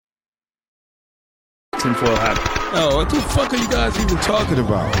tinfoil hat. Oh, what the fuck are you guys even talking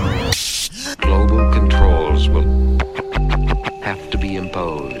about? Global controls will have to be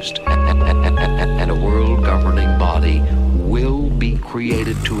imposed, and a world governing body will be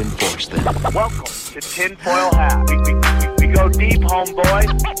created to enforce them. Welcome to Tinfoil Hat. We go deep, homeboy.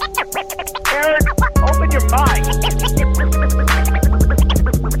 Aaron, open your mind.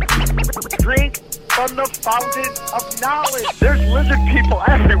 Drink from the fountain of knowledge. There's lizard people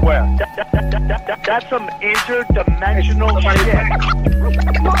everywhere. That's some interdimensional shit.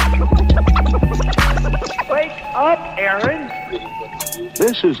 Wake up, Aaron.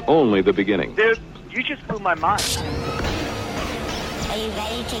 This is only the beginning. Dude, you just blew my mind. Are you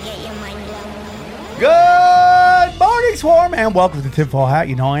ready to get your mind blown? Good morning, Swarm, and welcome to Tinfoil Hat.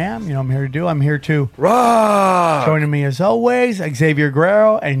 You know I am. You know I'm here to do. I'm here to Rock! joining me as always, Xavier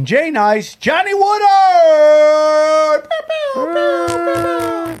Guerrero and Jay Nice, Johnny Woodard.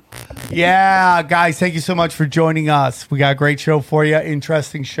 Yeah, guys, thank you so much for joining us. We got a great show for you.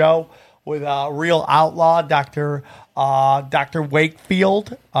 Interesting show with a real outlaw, Dr.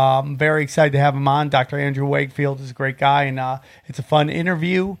 Wakefield. Very excited to have him on. Dr. Andrew Wakefield is a great guy, and it's a fun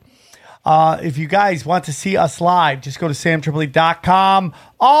interview. If you guys want to see us live, just go to samtripoli.com.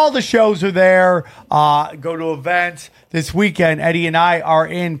 All the shows are there. Go to events. This weekend, Eddie and I are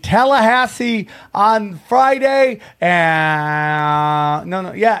in Tallahassee on Friday. And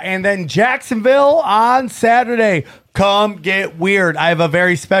then Jacksonville on Saturday. Come get weird. I have a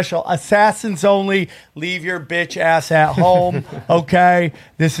very special assassins only. Leave your bitch ass at home. Okay?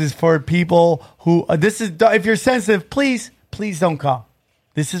 This is for people who, if you're sensitive, please don't come.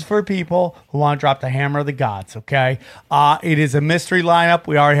 This is for people who want to drop the hammer of the gods, okay? It is a mystery lineup.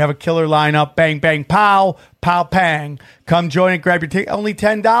 We already have a killer lineup. Bang, bang, pow, pow, pang. Come join it. Grab your ticket. Only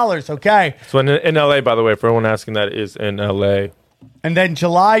 $10, okay? So in L.A., by the way, for everyone asking, that is in L.A. And then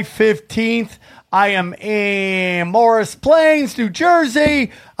July 15th, I am in Morris Plains, New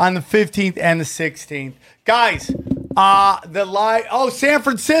Jersey on the 15th and the 16th. Guys, San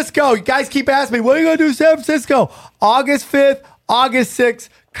Francisco. You guys keep asking me, what are you going to do in San Francisco? August 5th. August 6th,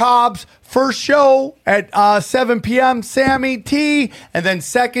 Cobb's first show at 7 p.m., Sammy T. And then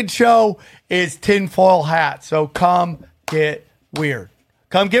second show is Tinfoil Hat. So come get weird.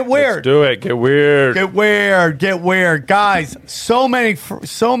 Come get weird. Let's do it. Get weird. Get weird. Get weird. Guys, so many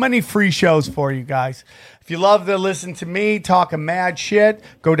free shows for you guys. If you love to listen to me talking mad shit,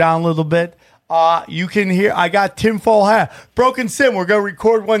 go down a little bit. You can hear, I got Tinfoil Hat. Broken Sim, we're going to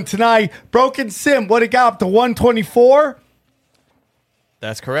record one tonight. Broken Sim, what it got up to 124?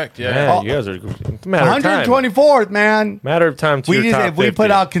 That's correct. Yeah, you guys are matter of time. 124th, man. Matter of time to your top if we 50.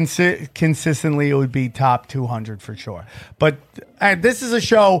 put out consistently, it would be top 200 for sure. But this is a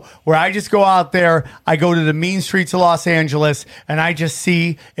show where I just go out there, I go to the mean streets of Los Angeles, and I just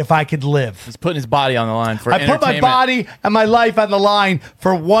see if I could live. He's putting his body on the line for entertainment. I put my body and my life on the line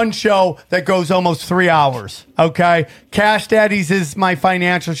for one show that goes almost 3 hours. Okay? Cash Daddies is my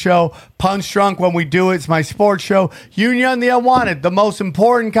financial show. Punch Drunk, when we do it, it's my sports show. Union the Unwanted, the most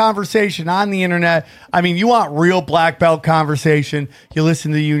important conversation on the internet. I mean, you want real black belt conversation, you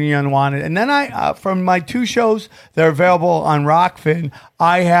listen to Union Unwanted. And then from my two shows that are available on Rockfin,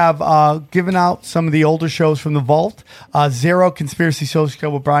 I have given out some of the older shows from the Vault. Zero Conspiracy Social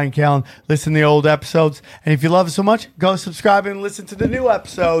Club with Brian Callen. Listen to the old episodes. And if you love it so much, go subscribe and listen to the new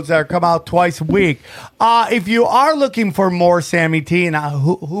episodes that come out twice a week. If you are looking for more Sammy T, and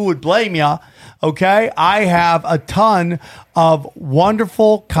who would blame you, okay, I have a ton of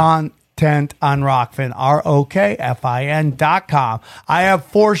wonderful content on Rockfin, ROKFIN.com. I have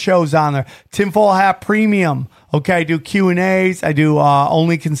 4 shows on there. Tinfoil Hat Premium. Okay, I do Q&As. I do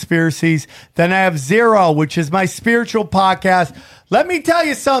Only Conspiracies. Then I have Zero, which is my spiritual podcast. Let me tell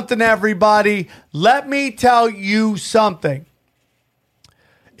you something, everybody. Let me tell you something.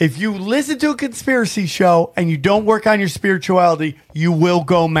 If you listen to a conspiracy show and you don't work on your spirituality, you will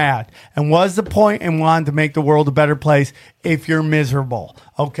go mad. And what's the point in wanting to make the world a better place if you're miserable?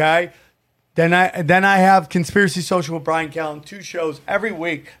 Okay? Then I have Conspiracy Social with Brian Callen, 2 shows every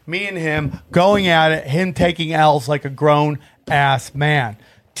week, me and him going at it, him taking L's like a grown-ass man.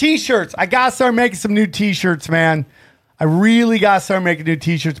 T-shirts. I got to start making some new T-shirts, man. I really got to start making new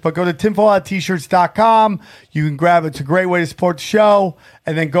T-shirts, but go to tinfoilat-shirts.com. You can grab it. It's a great way to support the show.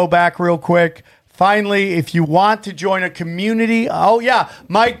 And then go back real quick. Finally, if you want to join a community,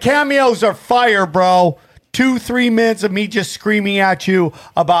 my cameos are fire, bro. 2-3 minutes of me just screaming at you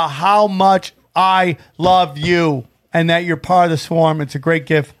about how much I love you and that you're part of the swarm. It's a great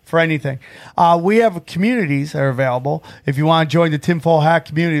gift for anything. We have communities that are available. If you want to join the Tinfoil Hat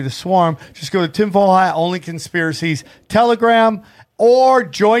community, the swarm, just go to Tinfoil Hat, Only Conspiracies, Telegram, or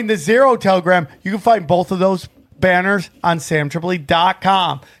join the Zero Telegram. You can find both of those banners on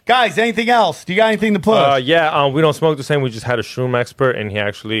samtripoli.com. Guys, anything else? Do you got anything to push? We don't smoke the same. We just had a shroom expert, and he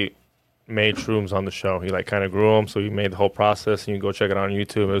actually made shrooms on the show. He kind of grew them, so he made the whole process, and you can go check it out on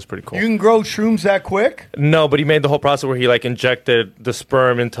YouTube. It was pretty cool. You can grow shrooms that quick? No, but he made the whole process where he injected the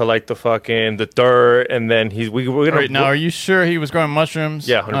sperm into the dirt, and then we're gonna. Right, now, are you sure he was growing mushrooms?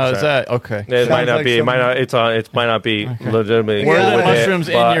 Yeah, 100%. Is that okay? It might not be. It might not. It might not be legitimately. Where are the mushrooms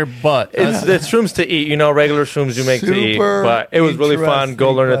in your butt? It's shrooms to eat. Regular shrooms you make to eat. But it was really fun.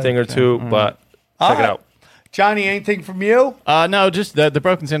 Go learn a thing or two. But check it out. Johnny, anything from you? No, just the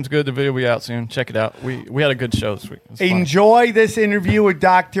Broken Sim's good. The video will be out soon. Check it out. We had a good show this week. Enjoy this interview with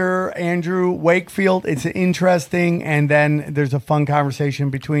Dr. Andrew Wakefield. It's interesting, and then there's a fun conversation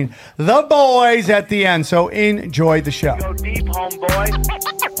between the boys at the end. So enjoy the show. Go deep, homeboy.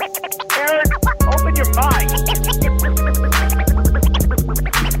 Aaron, open your mind.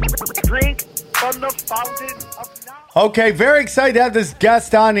 Drink from the fountain of knowledge. Okay, very excited to have this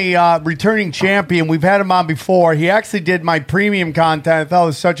guest on, a returning champion. We've had him on before. He actually did my premium content. I thought it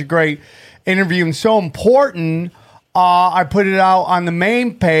was such a great interview and so important. I put it out on the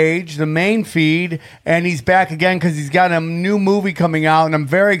main page, the main feed, and he's back again because he's got a new movie coming out, and I'm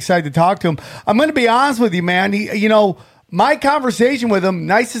very excited to talk to him. I'm going to be honest with you, man. My conversation with him,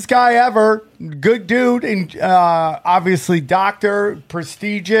 nicest guy ever, good dude, and obviously doctor,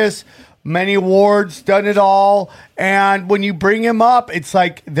 prestigious, many awards, done it all. And when you bring him up, it's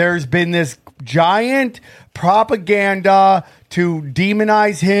like there's been this giant propaganda to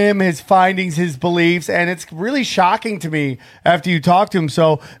demonize him, his findings, his beliefs. And it's really shocking to me after you talk to him.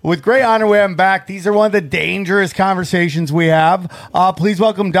 So with great honor, we have him back. These are one of the dangerous conversations we have. Please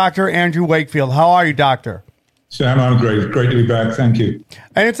welcome Dr. Andrew Wakefield. How are you, doctor? Sam, I'm great. Great to be back. Thank you.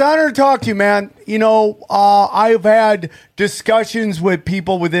 And it's an honor to talk to you, man. I've had discussions with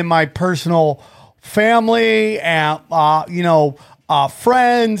people within my personal family and,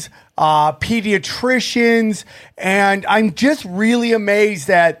 friends, pediatricians, and I'm just really amazed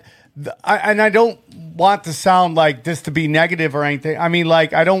at, and I don't want to sound like this to be negative or anything. I mean,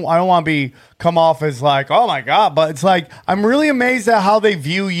 I don't want to come off as oh my God, but it's I'm really amazed at how they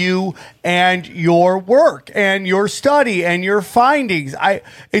view you and your work and your study and your findings.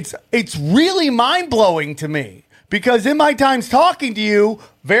 It's really mind blowing to me because in my times talking to you,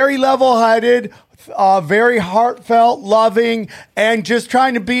 very level headed, very heartfelt, loving, and just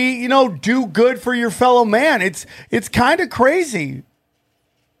trying to be, do good for your fellow man. It's kind of crazy.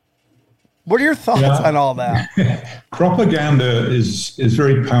 What are your thoughts on all that? Propaganda is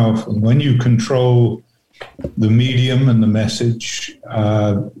very powerful. When you control the medium and the message,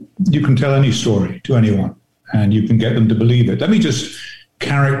 you can tell any story to anyone and you can get them to believe it. Let me just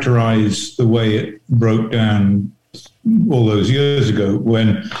characterize the way it broke down all those years ago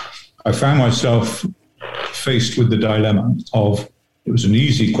when I found myself faced with the dilemma of, it was an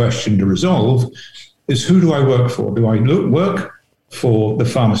easy question to resolve, is who do I work for? Do I work for the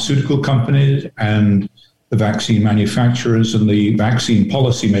pharmaceutical companies and the vaccine manufacturers and the vaccine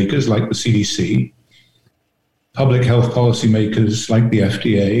policymakers like the CDC, public health policymakers like the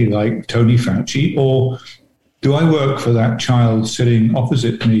FDA, like Tony Fauci, or do I work for that child sitting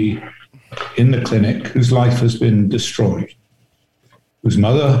opposite me in the clinic whose life has been destroyed, whose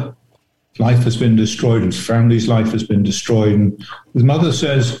mother life has been destroyed, whose family's life has been destroyed, and whose mother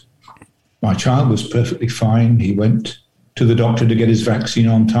says, my child was perfectly fine. He went to the doctor to get his vaccine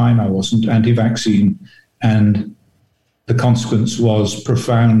on time. I wasn't anti-vaccine. And the consequence was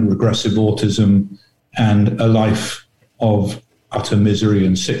profound regressive autism and a life of utter misery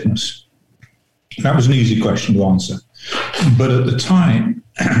and sickness. That was an easy question to answer. But at the time,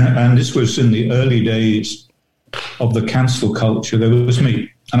 and this was in the early days of the cancel culture, there was me.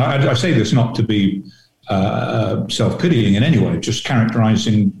 And I say this not to be self-pitying in any way, just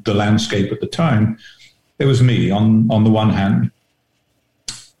characterizing the landscape at the time. It was me, on the one hand,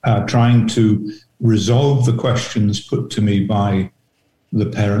 trying to resolve the questions put to me by the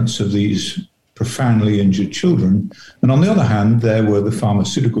parents of these profoundly injured children. And on the other hand, there were the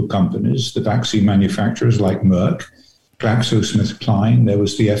pharmaceutical companies, the vaccine manufacturers like Merck, GlaxoSmithKline. There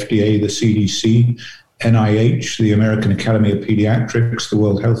was the FDA, the CDC, NIH, the American Academy of Pediatrics, the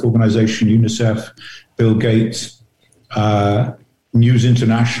World Health Organization, UNICEF, Bill Gates, News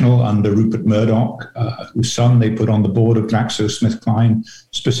International under Rupert Murdoch, whose son they put on the board of GlaxoSmithKline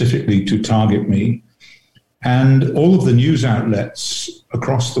specifically to target me. And all of the news outlets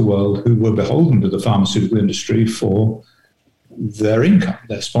across the world who were beholden to the pharmaceutical industry for their income,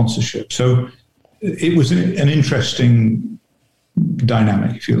 their sponsorship. So it was an interesting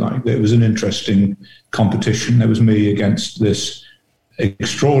dynamic, if you like. There was an interesting competition. There was me against this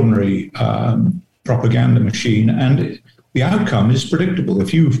extraordinary propaganda machine, and the outcome is predictable.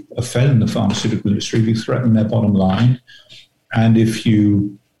 If you offend the pharmaceutical industry, if you threaten their bottom line, and if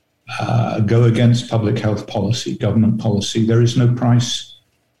you go against public health policy, government policy, there is no price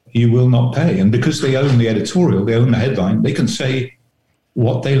you will not pay. And because they own the editorial, they own the headline, they can say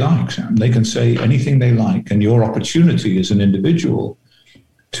what they like, Sam. They can say anything they like. And your opportunity as an individual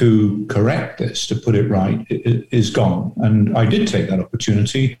to correct this, to put it right, is gone. And I did take that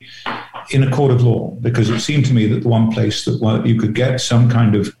opportunity in a court of law, because it seemed to me that the one place that you could get some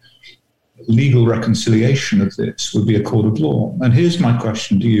kind of legal reconciliation of this would be a court of law. And here's my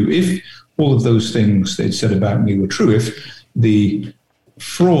question to you. If all of those things they'd said about me were true, if the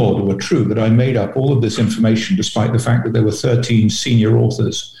fraud were true, that I made up all of this information despite the fact that there were 13 senior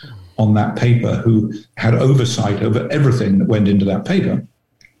authors on that paper who had oversight over everything that went into that paper,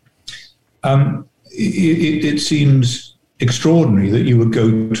 it seems extraordinary that you would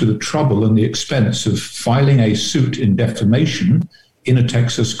go to the trouble and the expense of filing a suit in defamation in a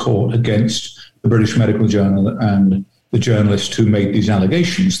Texas court against the British Medical Journal and the journalist who made these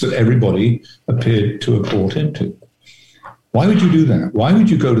allegations that everybody appeared to have bought into. Why would you do that? Why would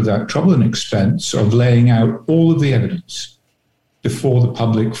you go to that trouble and expense of laying out all of the evidence before the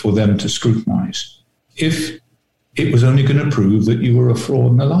public for them to scrutinize if it was only going to prove that you were a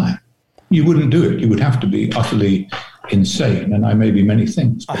fraud and a liar? You wouldn't do it. You would have to be utterly insane. And I may be many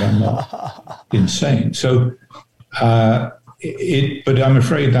things, but I'm not insane. So, but I'm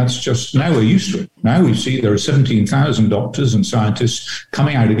afraid that's just, now we're used to it. Now we see there are 17,000 doctors and scientists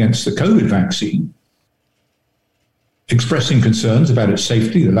coming out against the COVID vaccine, expressing concerns about its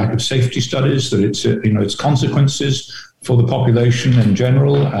safety, the lack of safety studies, that its consequences for the population in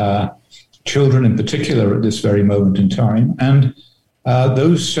general, children in particular at this very moment in time. And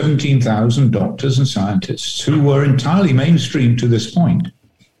those 17,000 doctors and scientists who were entirely mainstream to this point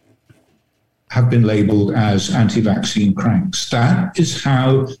have been labeled as anti-vaccine cranks. That is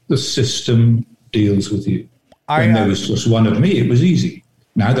how the system deals with you. When there was just one of me, it was easy.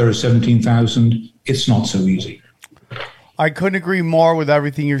 Now there are 17,000, it's not so easy. I couldn't agree more with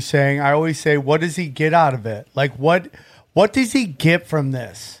everything you're saying. I always say, what does he get out of it? Like, what does he get from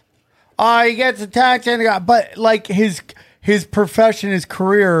this? He gets attacked, but like his profession, his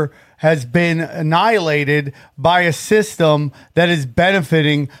career has been annihilated by a system that is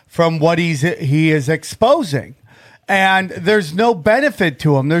benefiting from what he is exposing. And there's no benefit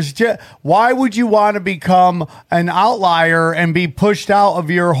to him. Why would you want to become an outlier and be pushed out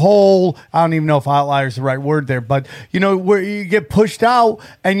of your whole? I don't even know if outlier is the right word there, but where you get pushed out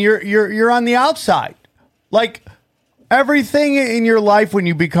and you're on the outside. Like, everything in your life when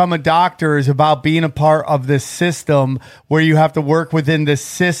you become a doctor is about being a part of this system where you have to work within this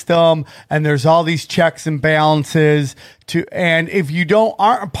system, and there's all these checks and balances and if you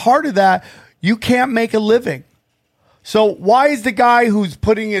aren't a part of that, you can't make a living. So why is the guy who's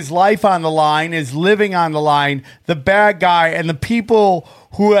putting his life on the line, is living on the line, the bad guy, and the people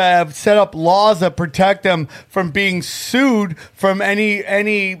who have set up laws that protect them from being sued from any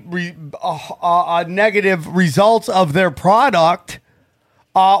negative results of their product?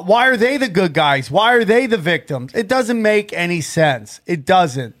 Why are they the good guys? Why are they the victims? It doesn't make any sense. It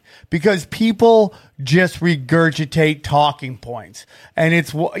doesn't, because people just regurgitate talking points, and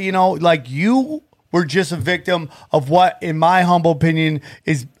it's like you were just a victim of what, in my humble opinion,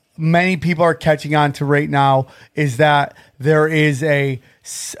 is many people are catching on to right now, is that there is a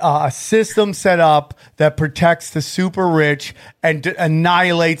system set up that protects the super rich and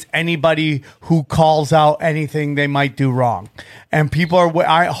annihilates anybody who calls out anything they might do wrong. And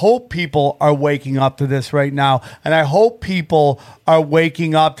I hope people are waking up to this right now. And I hope people are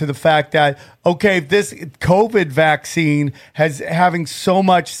waking up to the fact that, okay, if this COVID vaccine having so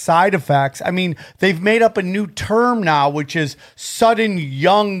much side effects, I mean, they've made up a new term now, which is sudden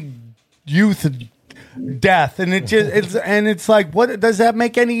young youth death, and it's like, what does that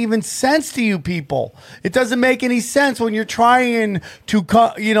make any even sense to you people? It doesn't make any sense when you're trying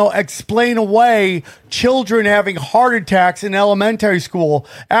to explain away children having heart attacks in elementary school,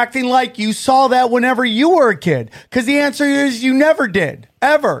 acting like you saw that whenever you were a kid, because the answer is you never did,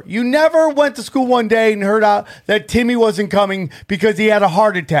 ever. You never went to school one day and heard out that Timmy wasn't coming because he had a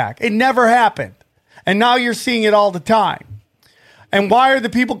heart attack. It never happened, and now you're seeing it all the time. And why are the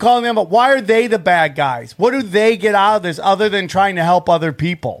people calling them? Why are they the bad guys? What do they get out of this other than trying to help other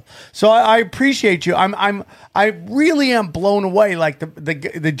people? So I appreciate you. I really am blown away. Like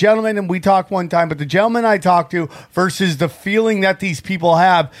the gentleman, and we talked one time, but the gentleman I talked to versus the feeling that these people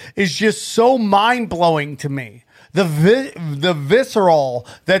have is just so mind blowing to me. The visceral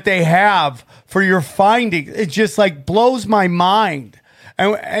that they have for your findings, it just like blows my mind.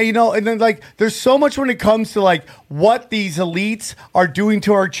 And then like there's so much when it comes to like what these elites are doing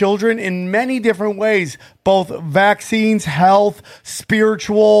to our children in many different ways, both vaccines, health,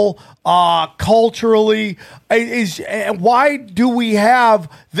 spiritual, culturally. Why do we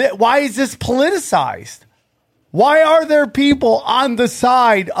have that? Why is this politicized? Why are there people on the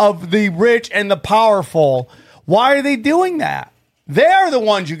side of the rich and the powerful? Why are they doing that? They're the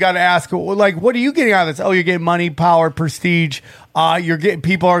ones you got to ask. Like, what are you getting out of this? Oh, you're getting money, power, prestige. You're getting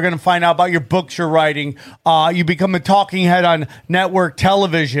people are going to find out about your books you're writing. You become a talking head on network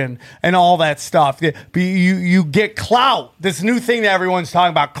television and all that stuff. You get clout. This new thing that everyone's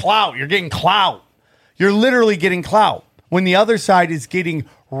talking about, clout. You're getting clout. You're literally getting clout when the other side is getting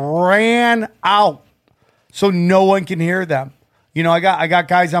ran out, so no one can hear them. You know, I got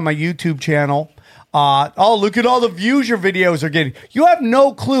guys on my YouTube channel. Look at all the views your videos are getting. You have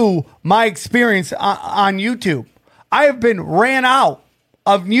no clue my experience on YouTube. I have been ran out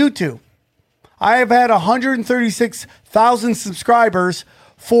of YouTube. I have had 136,000 subscribers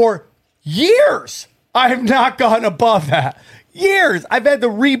for years. I have not gone above that. Years. I've had to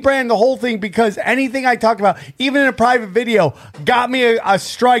rebrand the whole thing because anything I talked about, even in a private video, got me a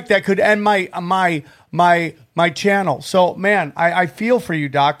strike that could end my channel. So, man, I feel for you,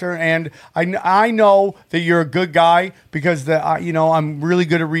 doctor, and I know that you're a good guy because I'm really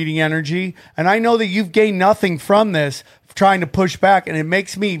good at reading energy, and I know that you've gained nothing from this, trying to push back, and it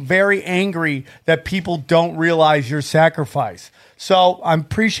makes me very angry that people don't realize your sacrifice. So I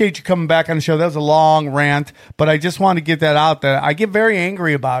appreciate you coming back on the show. That was a long rant, but I just want to get that out there. I get very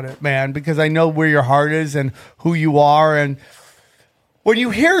angry about it, man, because I know where your heart is and who you are. And when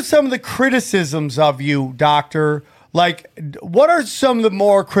you hear some of the criticisms of you, doctor, like what are some of the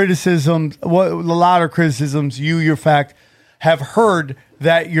more criticisms, a lot of criticisms your fact, have heard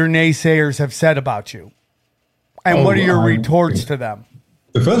that your naysayers have said about you? And what are your retorts to them?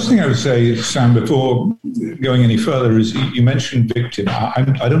 The first thing I would say, Sam, before going any further, is you mentioned victim.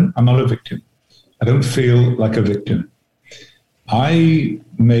 I'm not a victim. I don't feel like a victim. I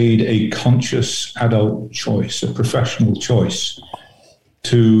made a conscious adult choice, a professional choice,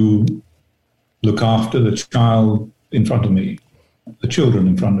 to look after the child in front of me, the children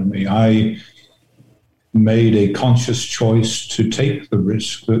in front of me. I made a conscious choice to take the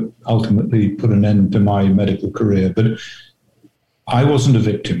risk that ultimately put an end to my medical career. But I wasn't a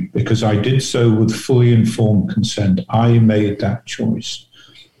victim because I did so with fully informed consent. I made that choice.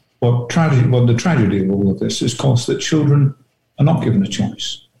 The tragedy of all of this is, of course, that children are not given a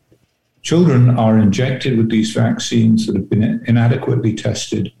choice. Children are injected with these vaccines that have been inadequately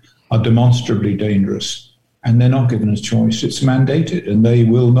tested, are demonstrably dangerous, and they're not given a choice. It's mandated, and they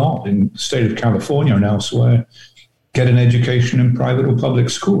will not, in the state of California and elsewhere, get an education in private or public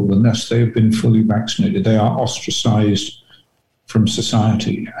school unless they have been fully vaccinated. They are ostracized from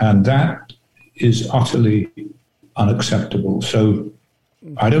society, and that is utterly unacceptable. So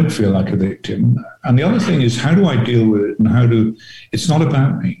I don't feel like a victim. And the other thing is, how do I deal with it? And it's not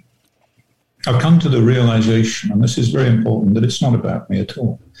about me. I've come to the realization, and this is very important, that it's not about me at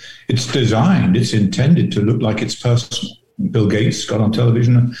all. It's intended to look like it's personal. Bill Gates got on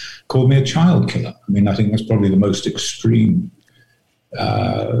television and called me a child killer. I mean, I think that's probably the most extreme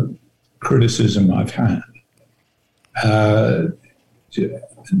criticism I've had.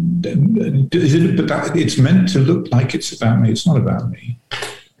 It's meant to look like it's about me. It's not about me.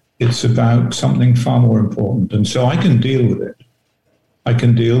 It's about something far more important. And so I can deal with it. I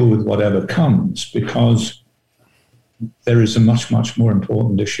can deal with whatever comes because there is a much, much more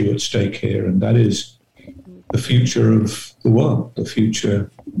important issue at stake here, and that is the future of the world, the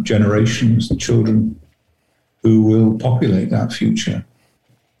future generations, the children who will populate that future.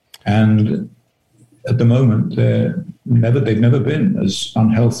 And at the moment, they've never been as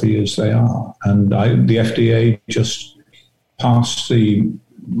unhealthy as they are. And the FDA just passed the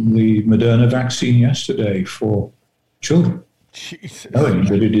Moderna vaccine yesterday for children, knowing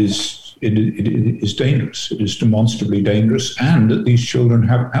that it is dangerous. It is demonstrably dangerous, and that these children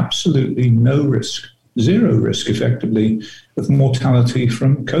have absolutely no risk, zero risk, effectively, of mortality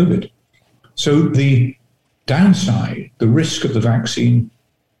from COVID. So the downside, the risk of the vaccine,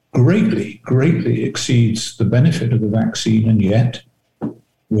 greatly exceeds the benefit of the vaccine, and yet,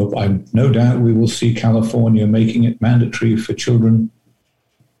 I've no doubt we will see California making it mandatory for children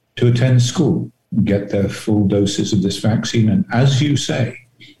to attend school and get their full doses of this vaccine. And as you say,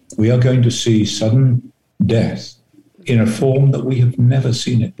 we are going to see sudden death in a form that we have never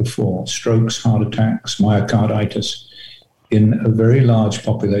seen it before: strokes, heart attacks, myocarditis, in a very large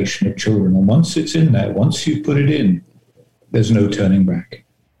population of children. And once it's in there, once you put it in, there's no turning back.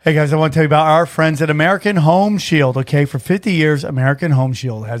 Hey guys, I want to tell you about our friends at American Home Shield. Okay, for 50 years, American Home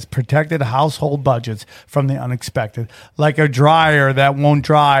Shield has protected household budgets from the unexpected, like a dryer that won't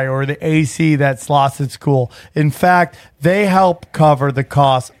dry or the AC that's lost its cool. In fact, they help cover the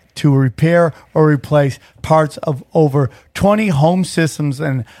cost to repair or replace parts of over 20 home systems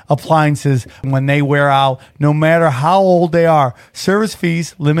and appliances when they wear out, no matter how old they are. Service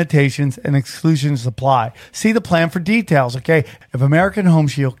fees, limitations, and exclusions apply. See the plan for details, okay? If American Home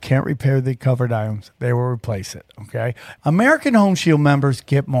Shield can't repair the covered items, they will replace it, okay? American Home Shield members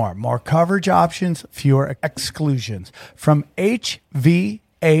get more coverage options, fewer exclusions. From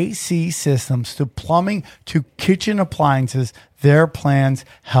HVAC systems to plumbing to kitchen appliances, their plans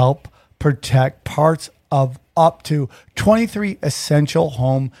help protect parts of up to 23 essential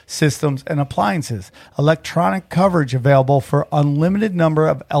home systems and appliances. Electronic coverage available for unlimited number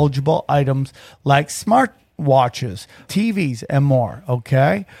of eligible items like smartwatches, TVs, and more,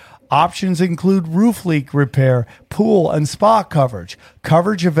 okay? Options include roof leak repair, pool and spa coverage.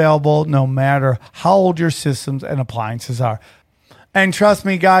 Coverage available no matter how old your systems and appliances are. And trust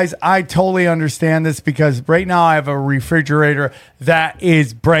me, guys, I totally understand this because right now I have a refrigerator that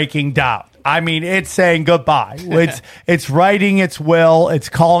is breaking down. I mean, it's saying goodbye. It's writing its will. It's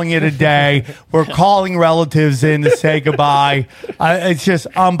calling it a day. We're calling relatives in to say goodbye. It's just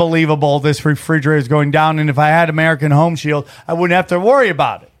unbelievable. This refrigerator is going down. And if I had American Home Shield, I wouldn't have to worry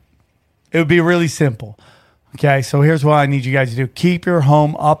about it. It would be really simple. Okay, so here's what I need you guys to do. Keep your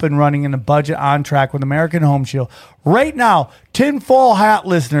home up and running in a budget on track with American Home Shield. Right now, Tinfoil Hat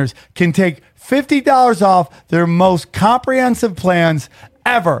listeners can take $50 off their most comprehensive plans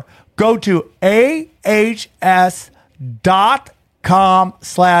ever. Go to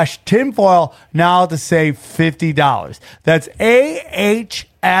ahs.com/tinfoil now to save $50. That's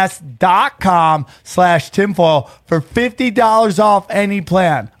ahs.com/tinfoil for $50 off any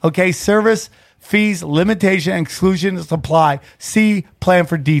plan. Okay, service fees, limitation, exclusions apply. See plan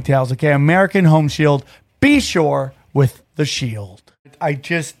for details. Okay, American Home Shield. Be sure with the shield. I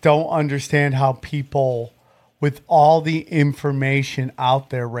just don't understand how people, with all the information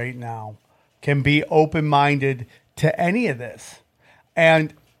out there right now, can be open-minded to any of this.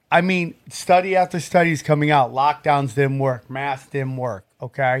 And I mean, study after study is coming out. Lockdowns didn't work. Masks didn't work.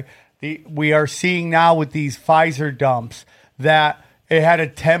 Okay, we are seeing now with these Pfizer dumps that it had a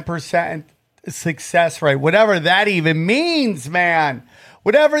 10% success rate, whatever that even means, man.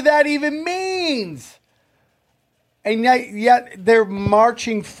 Whatever that even means. And yet they're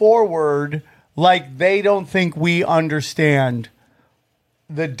marching forward like they don't think we understand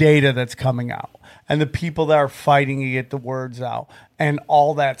the data that's coming out and the people that are fighting to get the words out and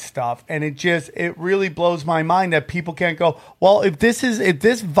all that stuff. And it really blows my mind that people can't go, well, if this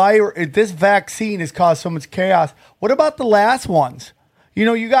vaccine has caused so much chaos, what about the last ones? You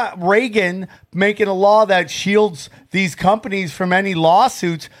know, you got Reagan making a law that shields these companies from any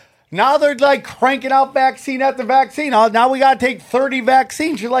lawsuits. Now they're like cranking out vaccine after vaccine. Now we got to take 30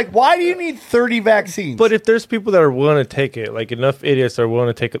 vaccines. You're like, why do you need 30 vaccines? But if there's people that are willing to take it, like enough idiots are willing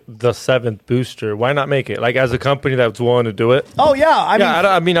to take the 7th booster, why not make it? Like as a company that's willing to do it? Oh, yeah.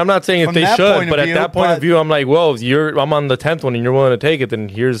 I mean, I'm not saying if they should, but at that point of view, I'm like, well, I'm on the 10th one and you're willing to take it, then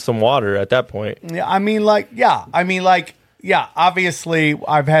here's some water at that point. Yeah, obviously,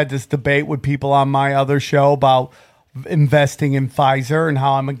 I've had this debate with people on my other show about investing in Pfizer and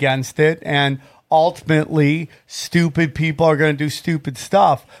how I'm against it. And ultimately, stupid people are going to do stupid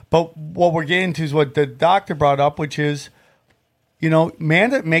stuff. But what we're getting to is what the doctor brought up, which is,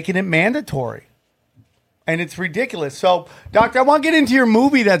 making it mandatory. And it's ridiculous. So, doctor, I want to get into your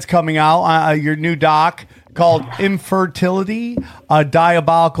movie that's coming out, your new doc called Infertility, a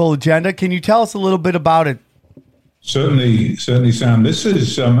Diabolical Agenda. Can you tell us a little bit about it? Certainly, Sam. This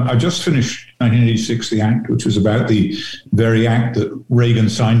is, I just finished 1986, the Act, which was about the very act that Reagan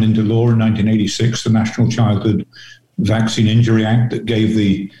signed into law in 1986, the National Childhood Vaccine Injury Act, that gave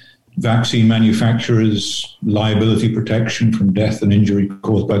the vaccine manufacturers liability protection from death and injury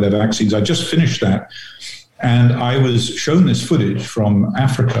caused by their vaccines. I just finished that, and I was shown this footage from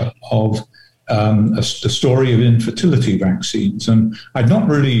Africa of the story of infertility vaccines. And I'd not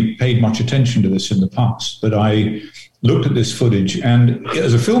really paid much attention to this in the past, but I looked at this footage. And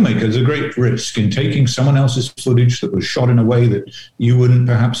as a filmmaker, there's a great risk in taking someone else's footage that was shot in a way that you wouldn't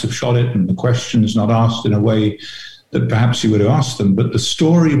perhaps have shot it, and the questions not asked in a way that perhaps you would have asked them. But the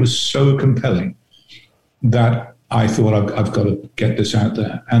story was so compelling that I thought I've got to get this out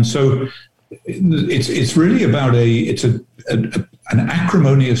there. And so it's really about an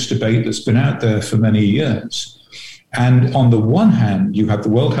acrimonious debate that's been out there for many years. And on the one hand, you have the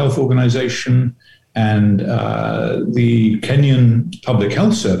World Health Organization and the Kenyan Public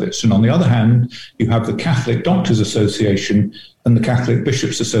Health Service. And on the other hand, you have the Catholic Doctors Association and the Catholic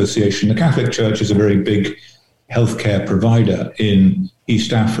Bishops Association. The Catholic Church is a very big healthcare provider in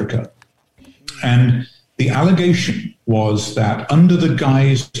East Africa. And the allegation was that under the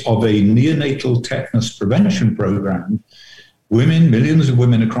guise of a neonatal tetanus prevention program, women, millions of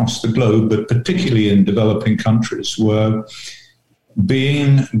women across the globe, but particularly in developing countries, were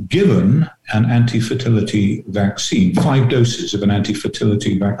being given an anti-fertility vaccine, 5 doses of an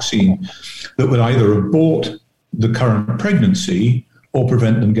anti-fertility vaccine that would either abort the current pregnancy or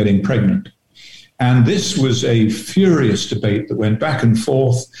prevent them getting pregnant. And this was a furious debate that went back and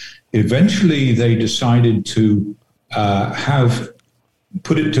forth. Eventually, they decided to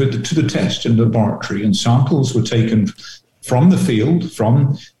put it to the test in the laboratory, and samples were taken from the field,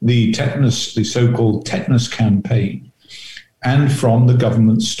 from the so-called tetanus campaign, and from the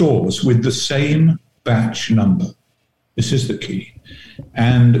government stores with the same batch number. This is the key.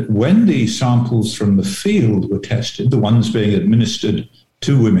 And when the samples from the field were tested, the ones being administered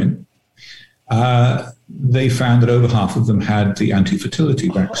to women, they found that over half of them had the anti-fertility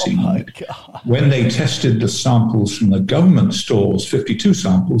vaccine. Oh my God. When they tested the samples from the government stores, 52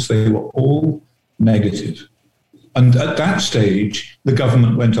 samples, they were all negative. And at that stage, the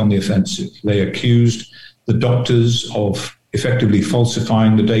government went on the offensive. They accused the doctors of effectively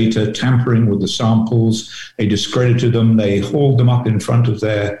falsifying the data, tampering with the samples. They discredited them. They hauled them up in front of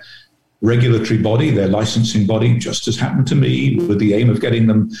their regulatory body, their licensing body, just as happened to me, with the aim of getting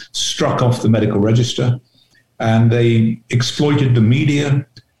them struck off the medical register. And they exploited the media,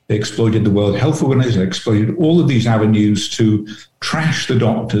 they exploited the World Health Organization, they exploited all of these avenues to trash the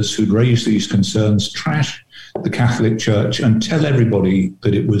doctors who'd raised these concerns, trash the Catholic Church, and tell everybody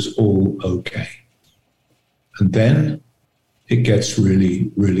that it was all okay. And then it gets really,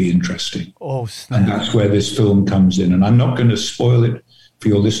 really interesting. Oh, snap. And that's where this film comes in. And I'm not going to spoil it for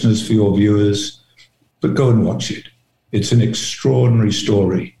your listeners, for your viewers, but go and watch it. It's an extraordinary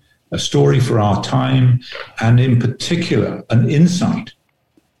story, a story for our time, and in particular, an insight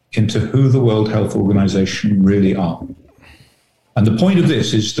into who the World Health Organization really are. And the point of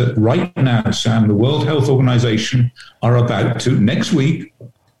this is that right now, Sam, the World Health Organization are about to, next week,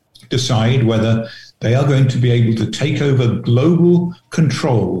 decide whether they are going to be able to take over global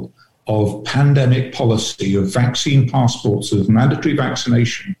control of pandemic policy, of vaccine passports, of mandatory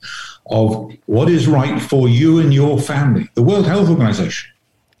vaccination, of what is right for you and your family. The World Health Organization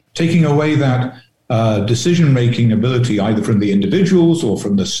taking away that decision-making ability either from the individuals or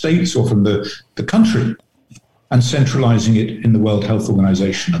from the states or from the country, and centralizing it in the World Health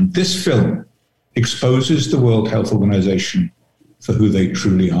Organization. And this film exposes the World Health Organization for who they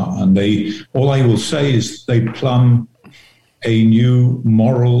truly are. And all I will say is they plumb a new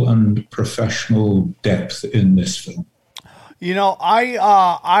moral and professional depth in this film. You know,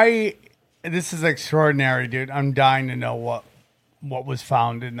 this is extraordinary, dude. I'm dying to know what was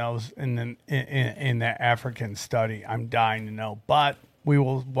found in that African study. I'm dying to know, but we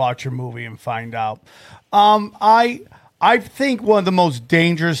will watch your movie and find out. I think one of the most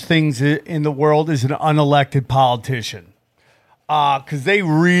dangerous things in the world is an unelected politician, because they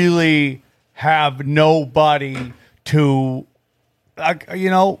really have nobody to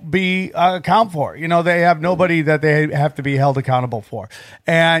be account for. They have nobody that they have to be held accountable for.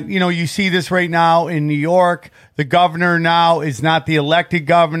 And, you see this right now in New York. The governor now is not the elected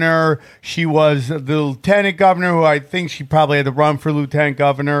governor. She was the lieutenant governor, who I think she probably had to run for lieutenant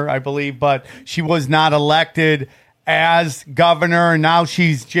governor, I believe, but she was not elected as governor. And now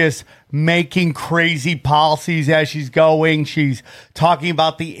she's just making crazy policies as she's going. She's talking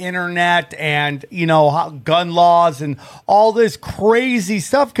about the internet and, gun laws and all this crazy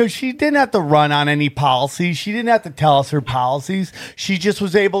stuff, because she didn't have to run on any policies. She didn't have to tell us her policies. She just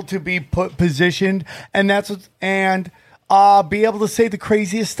was able to be positioned and be able to say the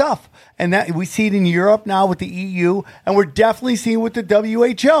craziest stuff. And that we see it in Europe now with the EU, and we're definitely seeing it with the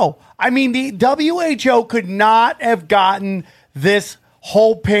WHO. I mean, the WHO could not have gotten this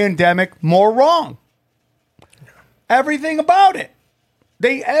whole pandemic more wrong. Everything about it.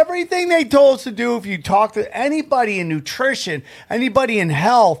 Everything they told us to do, if you talk to anybody in nutrition, anybody in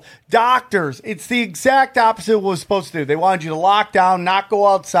health, doctors, it's the exact opposite of what was supposed to do. They wanted you to lock down, not go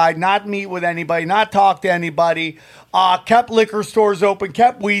outside, not meet with anybody, not talk to anybody, kept liquor stores open,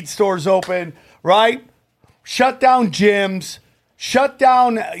 kept weed stores open, right? Shut down gyms, Shut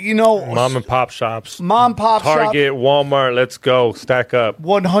down, Mom and pop shops. Target, Walmart, let's go. Stack up.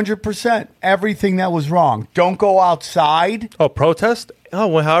 100%. Everything that was wrong. Don't go outside. Oh, protest? Oh,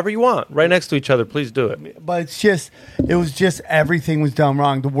 well, however you want. Right next to each other. Please do it. But it was just everything was done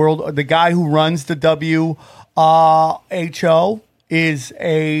wrong. The guy who runs the WHO is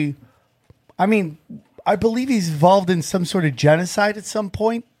I believe he's involved in some sort of genocide at some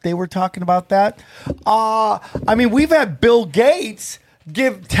point. They were talking about that. We've had Bill Gates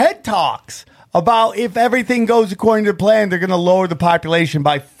give TED Talks about if everything goes according to plan, they're going to lower the population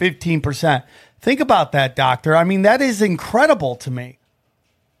by 15%. Think about that, doctor. That is incredible to me.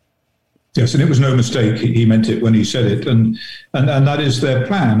 Yes, and it was no mistake. He meant it when he said it. And that is their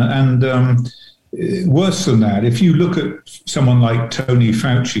plan. And worse than that, if you look at someone like Tony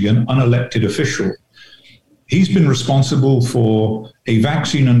Fauci, an unelected official, he's been responsible for a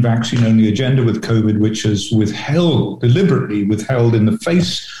vaccine and vaccine-only agenda with COVID, which has deliberately withheld in the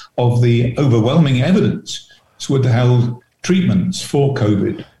face of the overwhelming evidence. It's withheld treatments for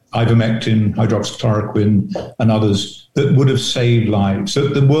COVID, ivermectin, hydroxychloroquine, and others that would have saved lives.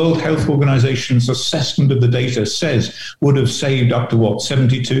 That the World Health Organization's assessment of the data says would have saved up to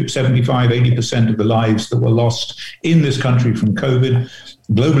 72, 75, 80% of the lives that were lost in this country from COVID,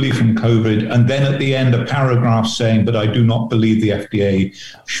 globally from COVID, and then at the end a paragraph saying, but I do not believe the FDA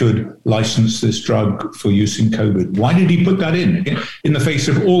should license this drug for use in COVID. Why did he put that in? In the face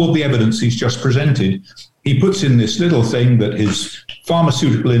of all of the evidence he's just presented, he puts in this little thing that his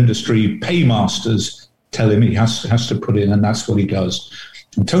pharmaceutical industry paymasters tell him he has to put in, and that's what he does.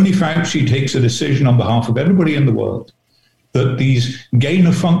 And Tony Fauci takes a decision on behalf of everybody in the world that these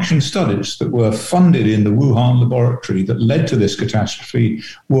gain-of-function studies that were funded in the Wuhan laboratory that led to this catastrophe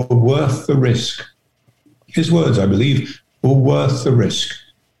were worth the risk. His words, I believe, were worth the risk.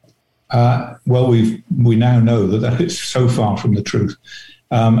 We now know that is so far from the truth.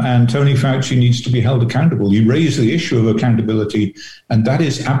 And Tony Fauci needs to be held accountable. You raise the issue of accountability, and that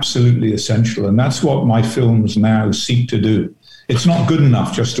is absolutely essential. And that's what my films now seek to do. It's not good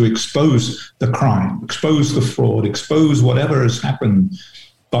enough just to expose the crime, expose the fraud, expose whatever has happened,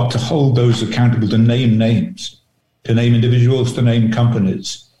 but to hold those accountable, to name names, to name individuals, to name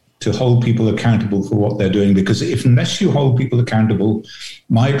companies, to hold people accountable for what they're doing. Because unless you hold people accountable,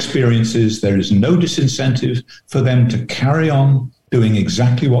 my experience is there is no disincentive for them to carry on doing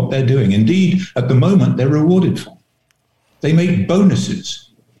exactly what they're doing. Indeed, at the moment, they're rewarded for. They make bonuses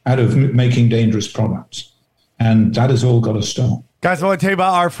out of making dangerous products. And that has all got to stop. Guys, I want to tell you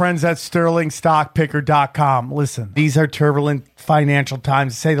about our friends at SterlingStockPicker.com. Listen, these are turbulent financial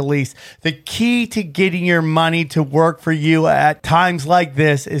times, to say the least. The key to getting your money to work for you at times like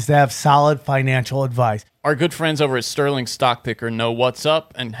this is to have solid financial advice. Our good friends over at Sterling Stock Picker know what's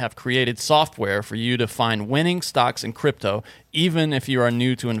up and have created software for you to find winning stocks in crypto, even if you are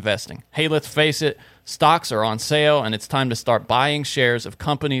new to investing. Hey, let's face it, stocks are on sale, and it's time to start buying shares of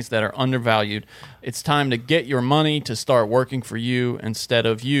companies that are undervalued. It's time to get your money to start working for you instead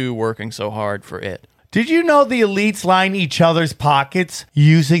of you working so hard for it. Did you know the elites line each other's pockets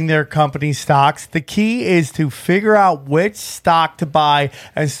using their company stocks? The key is to figure out which stock to buy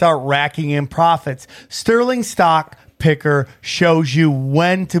and start racking in profits. Sterling Stock Picker shows you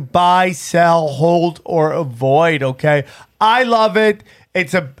when to buy, sell, hold, or avoid, okay? I love it.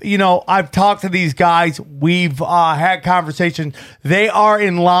 I've talked to these guys. We've had conversations. They are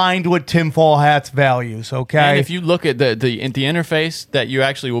in line with Tinfoil Hat's values, okay? And if you look at the interface that you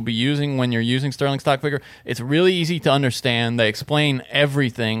actually will be using when you're using Sterling Stock Picker, it's really easy to understand. They explain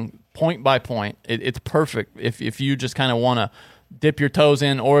everything point by point. It's perfect if you just kind of want to dip your toes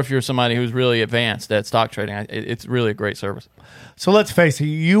in, or if you're somebody who's really advanced at stock trading. It's really a great service. So let's face it,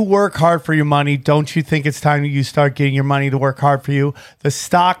 you work hard for your money. Don't you think it's time that you start getting your money to work hard for you? The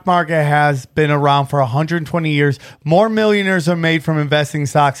stock market has been around for 120 years. More millionaires are made from investing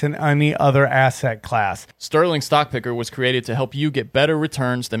stocks than any other asset class. Sterling Stock Picker was created to help you get better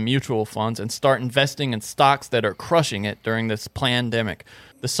returns than mutual funds and start investing in stocks that are crushing it during this pandemic.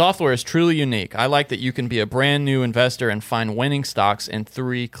 The software is truly unique. I like that you can be a brand new investor and find winning stocks in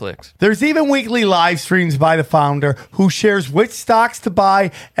 3 clicks. There's even weekly live streams by the founder who shares which stocks to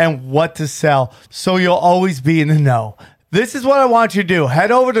buy and what to sell, so you'll always be in the know. This is what I want you to do. Head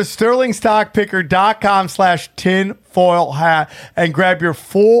over to sterlingstockpicker.com/tinfoil hat and grab your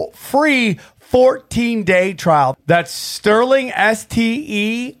full free 14-day trial. That's Sterling,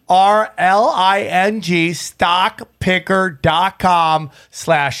 STERLING,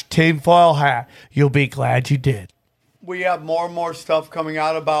 stockpicker.com/tinfoil hat. You'll be glad you did. We have more and more stuff coming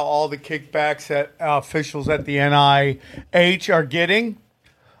out about all the kickbacks that officials at the NIH are getting.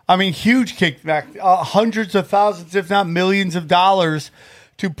 I mean, huge kickback, hundreds of thousands, if not millions of dollars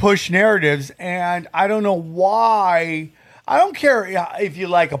to push narratives. And I don't know why. I don't care if you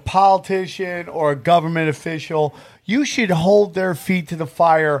like a politician or a government official. You should hold their feet to the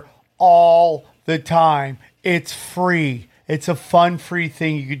fire all the time. It's free. It's a fun, free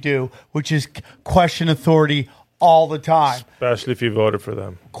thing you could do, which is question authority all the time. Especially if you voted for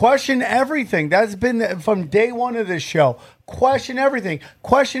them. Question everything. That's been from day one of this show. Question everything.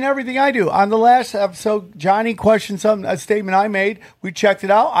 Question everything I do. On the last episode, Johnny questioned a statement I made. We checked it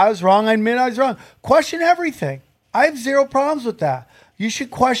out. I was wrong. I admit I was wrong. Question everything. I have zero problems with that. You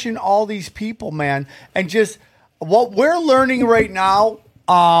should question all these people, man. And just what we're learning right now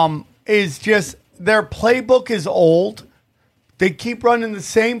is just their playbook is old. They keep running the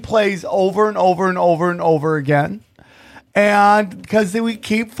same plays over and over and over and over again. And because we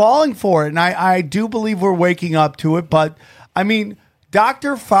keep falling for it. And I do believe we're waking up to it. But, I mean,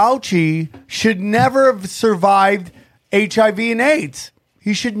 Dr. Fauci should never have survived HIV and AIDS.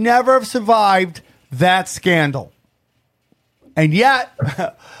 He should never have survived that scandal. And yet,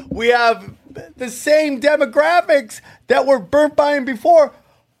 we have the same demographics that were burnt by him before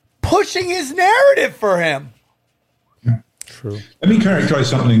pushing his narrative for him. True. Let me characterize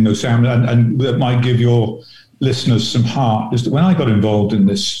something, though, Sam, and that might give your listeners some heart. Is that when I got involved in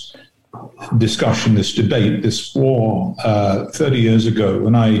this discussion, this debate, this war 30 years ago,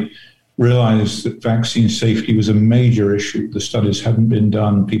 when I realized that vaccine safety was a major issue, the studies hadn't been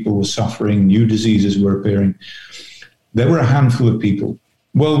done, people were suffering, new diseases were appearing, there were a handful of people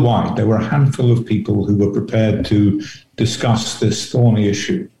worldwide, there were a handful of people who were prepared to discuss this thorny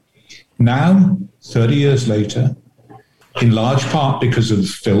issue. Now, 30 years later, in large part because of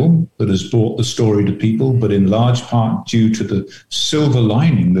film that has brought the story to people, but in large part due to the silver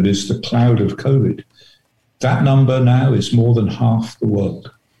lining that is the cloud of COVID, that number now is more than half the world.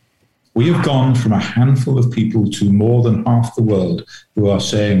 We have gone from a handful of people to more than half the world who are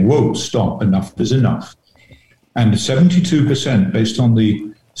saying, whoa, stop, enough is enough. And 72%, based on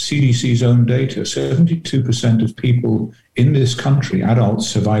the CDC's own data, 72% of people in this country,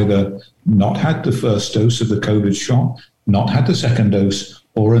 adults, have either not had the first dose of the COVID shot, not had the second dose,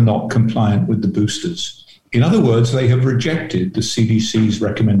 or are not compliant with the boosters. In other words, they have rejected the CDC's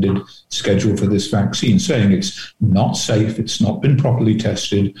recommended schedule for this vaccine, saying it's not safe, it's not been properly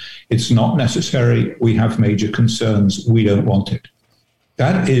tested, it's not necessary, we have major concerns, we don't want it.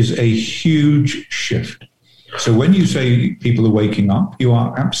 That is a huge shift. So when you say people are waking up, you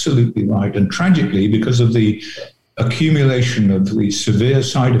are absolutely right. And tragically, because of the accumulation of the severe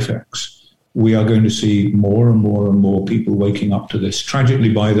side effects, we are going to see more and more and more people waking up to this, tragically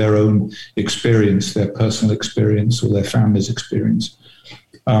by their own experience, their personal experience or their family's experience.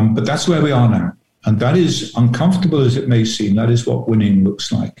 But that's where we are now. And that is, uncomfortable as it may seem, that is what winning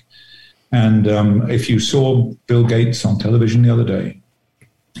looks like. And if you saw Bill Gates on television the other day,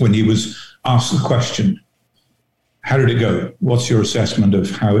 when he was asked the question, how did it go? What's your assessment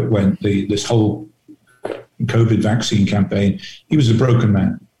of how it went, this whole COVID vaccine campaign? He was a broken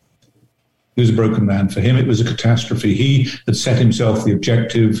man. He was a broken man. For him, it was a catastrophe. He had set himself the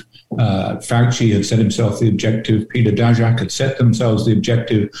objective. Fauci had set himself the objective. Peter Daszak had set themselves the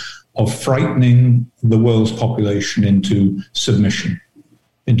objective of frightening the world's population into submission,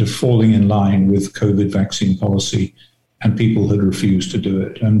 into falling in line with COVID vaccine policy, and people had refused to do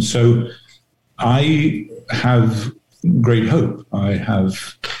it. And so I have great hope. I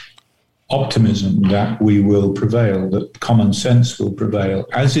have optimism that we will prevail, that common sense will prevail,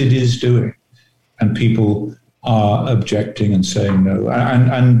 as it is doing. And people are objecting and saying no.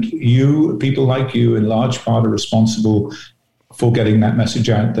 And you, people like you, in large part, are responsible for getting that message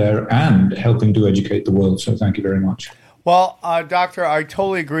out there and helping to educate the world. So thank you very much. Well, Doctor, I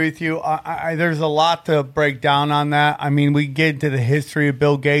totally agree with you. There's a lot to break down on that. I mean, we get into the history of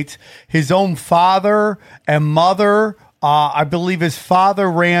Bill Gates. His own father and mother, I believe his father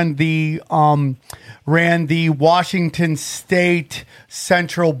ran the Washington State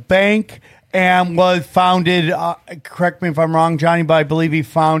Central Bank and was founded, correct me if I'm wrong, Johnny, but I believe he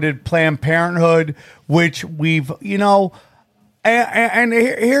founded Planned Parenthood, which we've, and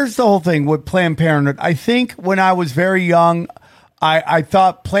here's the whole thing with Planned Parenthood. I think when I was very young, I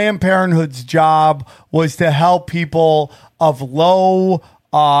thought Planned Parenthood's job was to help people of low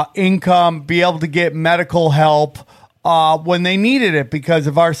income be able to get medical help when they needed it because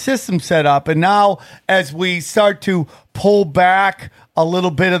of our system set up. And now as we start to pull back a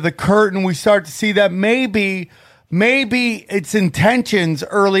little bit of the curtain, we start to see that maybe maybe its intentions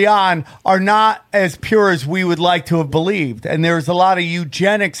early on are not as pure as we would like to have believed. And there's a lot of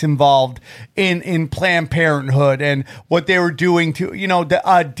eugenics involved in Planned Parenthood and what they were doing to,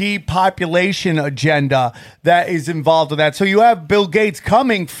 the depopulation agenda that is involved with that. So you have Bill Gates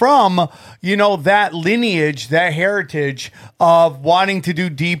coming from, that lineage, that heritage of wanting to do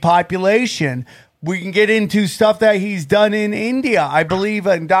depopulation. We can get into stuff that he's done in India. I believe,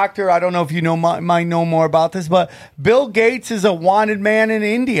 and Doctor, I don't know if you might know more about this, but Bill Gates is a wanted man in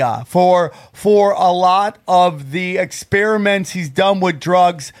India for a lot of the experiments he's done with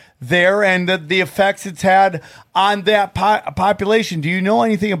drugs there and the effects it's had on that population. Do you know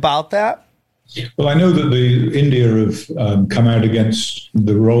anything about that? Well, I know that India have come out against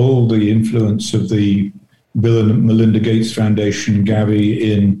the influence of the Bill and Melinda Gates Foundation, Gavi,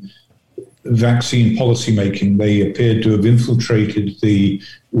 in vaccine policymaking. They appeared to have infiltrated the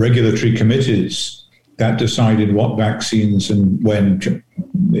regulatory committees that decided what vaccines and when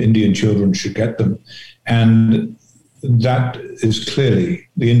Indian children should get them. And that is clearly,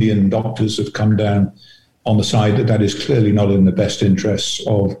 the Indian doctors have come down on the side that is clearly not in the best interests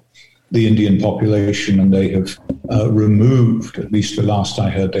of the Indian population. And they have removed, at least the last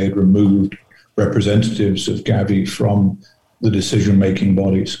I heard, they had removed representatives of Gavi from the decision-making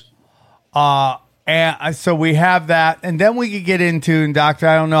bodies. And so we have that, and then we could get into, and Doctor,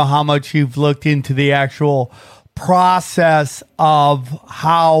 I don't know how much you've looked into the actual process of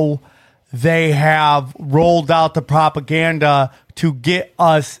how they have rolled out the propaganda to get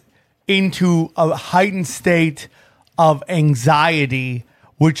us into a heightened state of anxiety,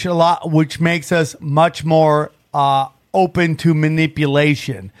 which makes us much more open to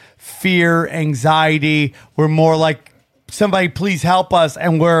manipulation, fear, anxiety. We're more like, somebody please help us,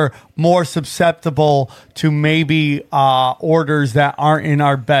 and we're more susceptible to maybe orders that aren't in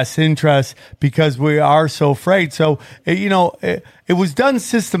our best interest because we are so afraid. So, it was done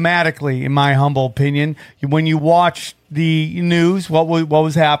systematically, in my humble opinion. When you watch the news, what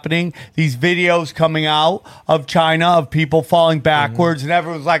was happening, these videos coming out of China of people falling backwards, and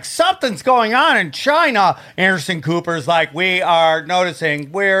everyone's like, something's going on in China. Anderson Cooper's like, we are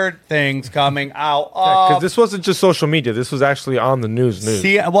noticing weird things coming out. Because this wasn't just social media. This was actually on the news.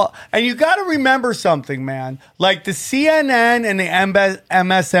 And you got to remember something, man. Like the CNN and the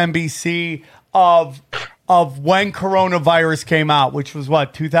MSNBC of when coronavirus came out, which was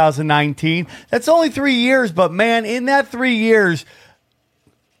 2019. That's only 3 years, but man, in that 3 years,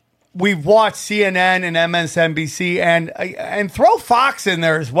 we've watched CNN and MSNBC and throw Fox in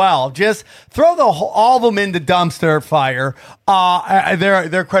there as well. Just throw all of them in the dumpster fire.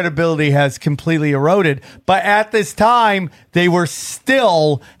 Their credibility has completely eroded. But at this time, they were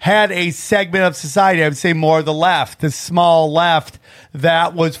still had a segment of society, I would say more the left, the small left,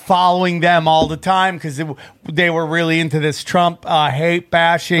 that was following them all the time because they were really into this Trump hate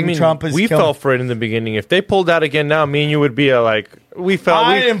bashing. We fell for it in the beginning. If they pulled out again now, me and you would be I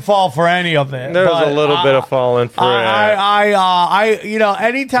didn't fall for any of it. There was a little bit of falling for it.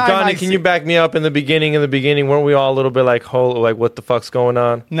 Anytime. Johnny, can you back me up? In the beginning, weren't we all a little bit like what the fuck's going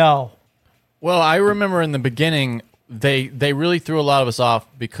on? No. Well, I remember in the beginning, they really threw a lot of us off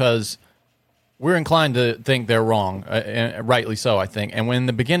because we're inclined to think they're wrong, and rightly so, I think. And in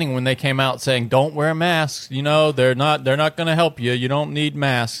the beginning, when they came out saying, don't wear masks, they're not going to help you. You don't need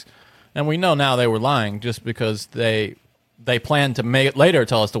masks. And we know now they were lying just because they planned to later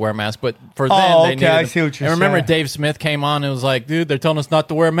tell us to wear masks, but for then they needed. I see what you're saying. And remember, Dave Smith came on and was like, "Dude, they're telling us not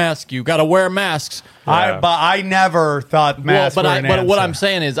to wear masks. You got to wear masks." Yeah. But I never thought masks were an answer. But what I'm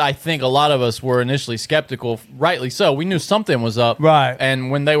saying is, I think a lot of us were initially skeptical, rightly so. We knew something was up, right?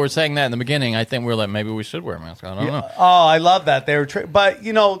 And when they were saying that in the beginning, I think we were like, maybe we should wear masks. I don't know. Oh, I love that they were, but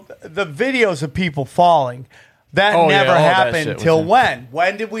the videos of people falling. That never happened till when?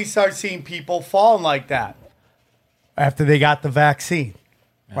 When did we start seeing people falling like that? After they got the vaccine,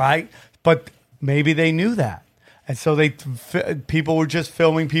 right? But maybe they knew that. And so people were just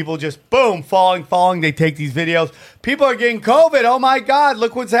filming people just, boom, falling. They take these videos. People are getting COVID. Oh, my God,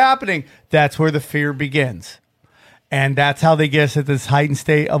 look what's happening. That's where the fear begins. And that's how they get us at this heightened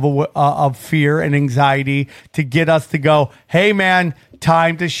state of fear and anxiety to get us to go, hey, man,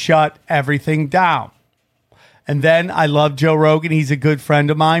 time to shut everything down. And then I love Joe Rogan. He's a good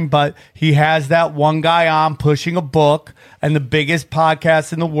friend of mine, but he has that one guy on pushing a book and the biggest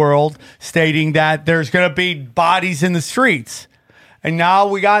podcast in the world stating that there's going to be bodies in the streets. And now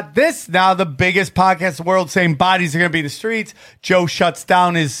we got this. Now the biggest podcast in the world saying bodies are going to be in the streets. Joe shuts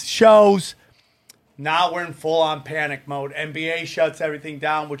down his shows. Now we're in full-on panic mode. NBA shuts everything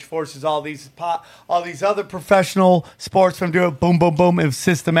down, which forces all these other professional sports from doing boom, boom, boom. It was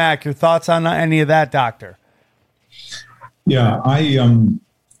systematic. Your thoughts on any of that, Doctor? Yeah,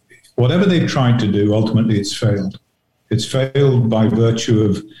 whatever they've tried to do, ultimately it's failed. It's failed by virtue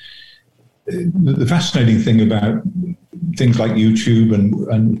of the fascinating thing about things like YouTube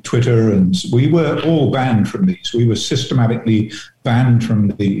and Twitter, and we were all banned from these. We were systematically banned from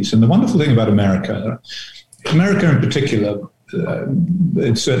these. And the wonderful thing about America in particular,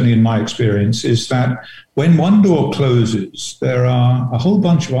 certainly in my experience, is that when one door closes, there are a whole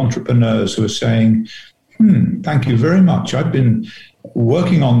bunch of entrepreneurs who are saying, thank you very much. I've been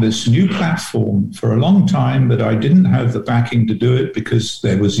working on this new platform for a long time, but I didn't have the backing to do it because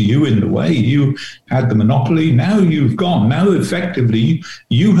there was you in the way. You had the monopoly. Now you've gone. Now, effectively,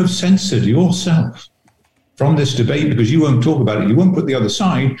 you have censored yourself from this debate because you won't talk about it. You won't put the other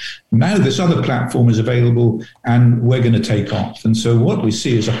side. Now this other platform is available and we're going to take off. And so what we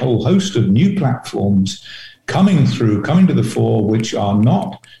see is a whole host of new platforms coming to the fore, which are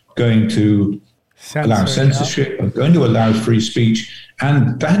not going to allow censorship, are going to allow free speech.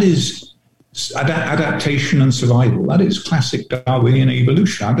 And that is adaptation and survival. That is classic Darwinian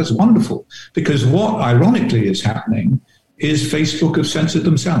evolution. And that's wonderful because what ironically is happening is Facebook have censored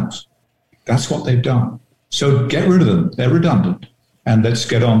themselves. That's what they've done. So get rid of them. They're redundant. And let's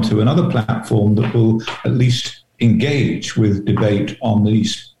get on to another platform that will at least engage with debate on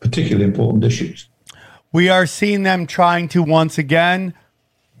these particularly important issues. We are seeing them trying to once again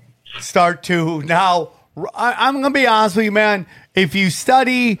start to now. I'm going to be honest with you, man. If you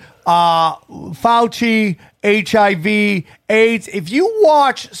study Fauci, HIV, AIDS, if you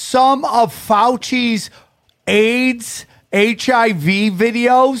watch some of Fauci's AIDS, HIV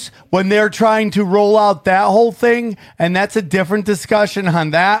videos when they're trying to roll out that whole thing, and that's a different discussion on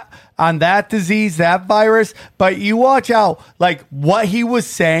that disease, that virus. But you watch out, like what he was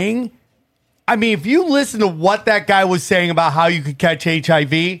saying. I mean, if you listen to what that guy was saying about how you could catch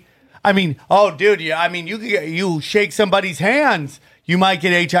HIV. I mean, oh, dude, you shake somebody's hands, you might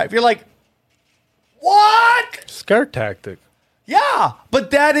get HIV. You're like, what? Scare tactic. Yeah, but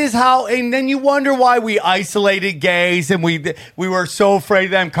that is how, and then you wonder why we isolated gays and we were so afraid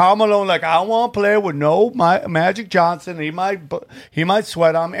of them. Come alone, like, I don't want to play with Magic Johnson. He might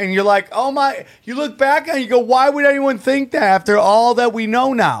sweat on me. And you're like, oh my, you look back and you go, why would anyone think that after all that we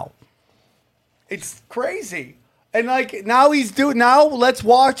know now? It's crazy. And like now let's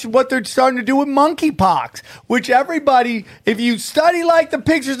watch what they're starting to do with monkeypox, which everybody, if you study like the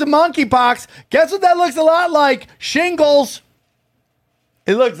pictures of monkeypox, guess what that looks a lot like? Shingles.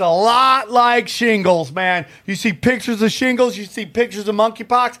 It looks a lot like shingles, man. You see pictures of shingles, you see pictures of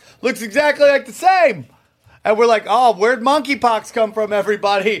monkeypox, looks exactly like the same. And we're like, oh, where'd monkeypox come from,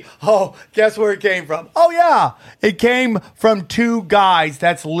 everybody? Oh, guess where it came from? Oh, yeah, it came from two guys.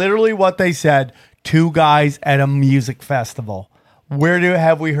 That's literally what they said. Two guys at a music festival.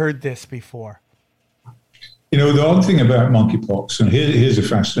 Have we heard this before? You know, the odd thing about monkeypox, and here's a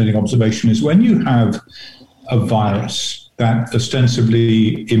fascinating observation, is when you have a virus that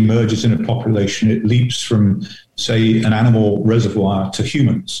ostensibly emerges in a population, it leaps from, say, an animal reservoir to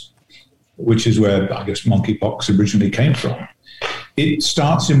humans, which is where, I guess, monkeypox originally came from. It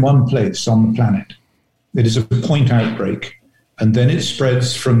starts in one place on the planet. It is a point outbreak, and then it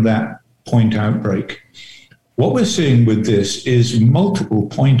spreads from that point outbreak. What we're seeing with this is multiple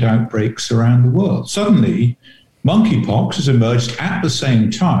point outbreaks around the world. Suddenly, monkeypox has emerged at the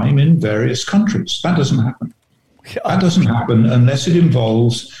same time in various countries. That doesn't happen. That doesn't happen unless it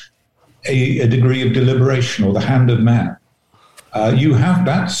involves a degree of deliberation or the hand of man.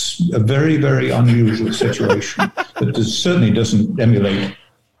 That's a very, very unusual situation that certainly doesn't emulate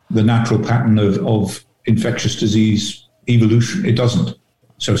the natural pattern of infectious disease evolution. It doesn't.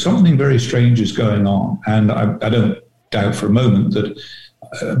 So something very strange is going on, and I don't doubt for a moment that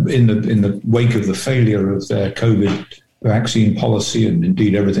in the wake of the failure of their COVID vaccine policy and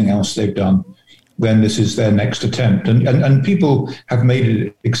indeed everything else they've done, then this is their next attempt. And people have made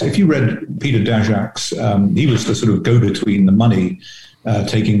it. If you read Peter Daszak's, he was the sort of go-between the money,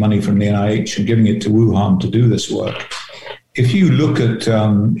 taking money from the NIH and giving it to Wuhan to do this work. If you look at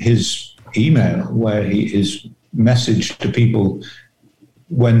his email where he is messaged to people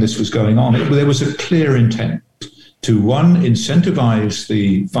when this was going on, there was a clear intent to, one, incentivize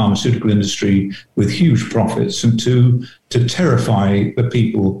the pharmaceutical industry with huge profits, and two, to terrify the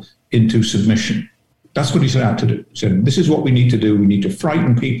people into submission. That's what he set out to do. He said, this is what we need to do. We need to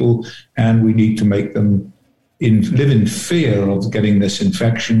frighten people, and we need to make them live in fear of getting this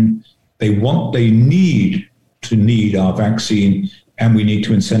infection. They need our vaccine, and we need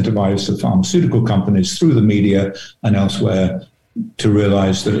to incentivize the pharmaceutical companies through the media and elsewhere to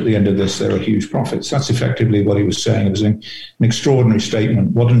realize that at the end of this, there are huge profits. That's effectively what he was saying. It was an extraordinary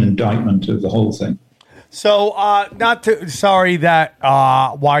statement. What an indictment of the whole thing. So, sorry that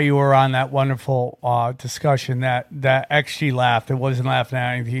while you were on that wonderful discussion that XG laughed. It wasn't laughing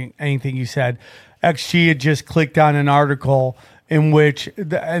at anything you said. XG had just clicked on an article in which,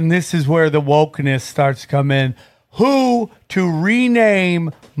 and this is where the wokeness starts to come in, who to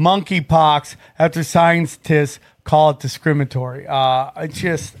rename monkeypox after scientists call it discriminatory.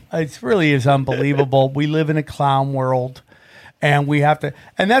 It really is unbelievable. We live in a clown world, and we have to,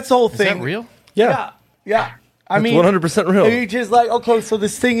 and that's the whole thing. Is that real? Yeah. I mean, 100% real. It's just like, okay, so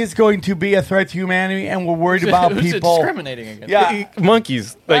this thing is going to be a threat to humanity, and we're worried about Who's it people discriminating against? Yeah,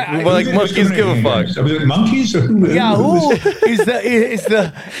 Monkeys. Like monkeys give a fuck. Are we monkeys? Or who? yeah. Who is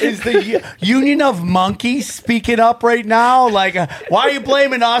the Union of Monkeys speaking up right now? Like, why are you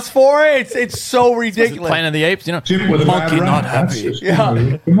blaming us for it? It's so ridiculous. Planet of the Apes, you know. With a Monkey bad not rap, happy. that's just-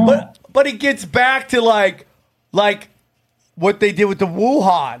 Yeah, come on. but it gets back to like what they did with the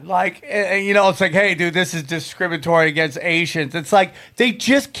Wuhan. Like, you know, it's like, hey, dude, this is discriminatory against Asians. It's like they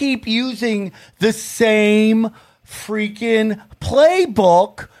just keep using the same freaking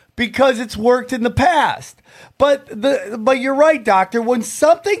playbook because it's worked in the past. But you're right, doctor. When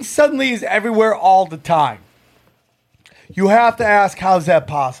something suddenly is everywhere all the time, you have to ask, how's that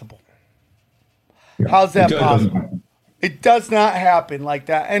possible? How's that possible? It does not happen like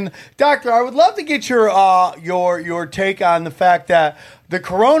that. And doctor, I would love to get your take on the fact that the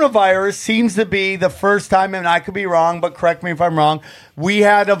coronavirus seems to be the first time, and I could be wrong, but correct me if I'm wrong, we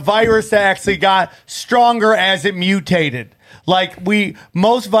had a virus that actually got stronger as it mutated. Like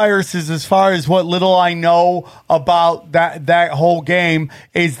most viruses, as far as what little I know about that whole game,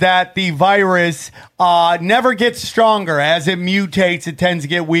 is that the virus never gets stronger as it mutates. It tends to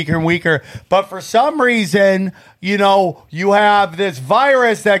get weaker and weaker. But for some reason, you know, you have this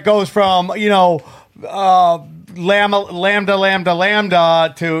virus that goes from, you know,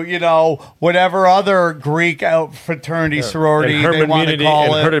 lambda to, you know, whatever other Greek fraternity sorority they want to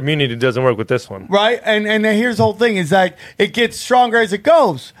call it. Herd immunity doesn't work with this one, right? And here's the whole thing: is that it gets stronger as it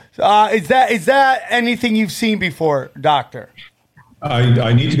goes. Is that anything you've seen before, Doctor?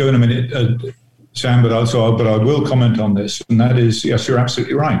 I need to go in a minute, Sam, but I will comment on this, and that is, yes, you're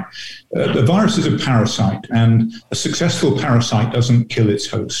absolutely right. The virus is a parasite, and a successful parasite doesn't kill its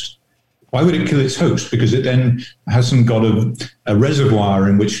host. Why would it kill its host? Because it then hasn't got a reservoir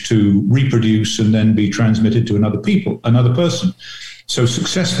in which to reproduce and then be transmitted to another person. So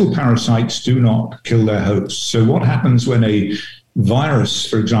successful parasites do not kill their hosts. So what happens when a virus,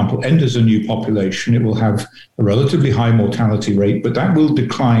 for example, enters a new population? It will have a relatively high mortality rate, but that will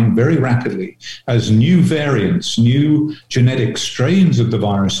decline very rapidly as new variants, new genetic strains of the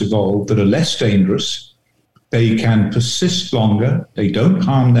virus evolve that are less dangerous. They can persist longer. They don't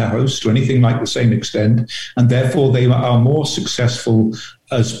harm their host to anything like the same extent, and therefore they are more successful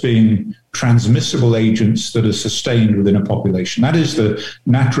as being transmissible agents that are sustained within a population. That is the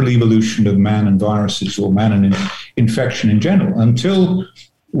natural evolution of man and viruses, or man and infection in general, until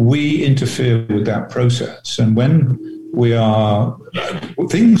we interfere with that process. And when we are,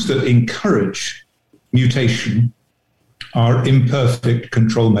 things that encourage mutation are imperfect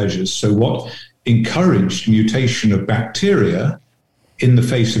control measures. So what encouraged mutation of bacteria in the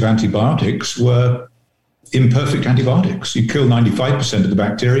face of antibiotics were imperfect antibiotics. You kill 95% of the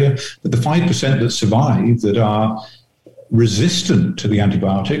bacteria, but the 5% that survive, that are resistant to the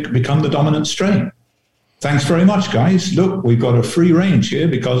antibiotic, become the dominant strain. Thanks very much, guys. Look, we've got a free range here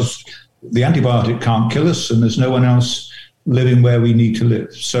because the antibiotic can't kill us and there's no one else living where we need to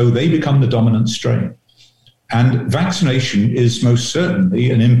live. So they become the dominant strain. And vaccination is most certainly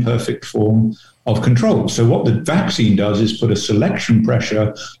an imperfect form of control. So what the vaccine does is put a selection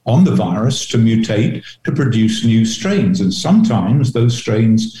pressure on the virus to mutate, to produce new strains. And sometimes those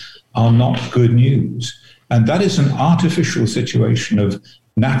strains are not good news. And that is an artificial situation of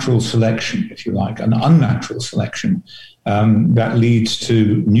natural selection, if you like, an unnatural selection that leads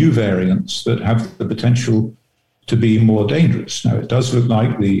to new variants that have the potential to be more dangerous. Now, it does look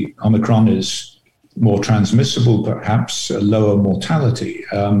like the Omicron is more transmissible, perhaps a lower mortality,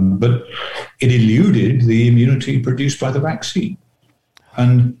 but it eluded the immunity produced by the vaccine.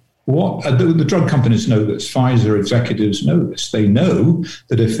 And what the drug companies know this, Pfizer executives know this. They know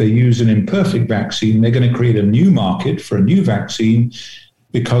that if they use an imperfect vaccine, they're going to create a new market for a new vaccine,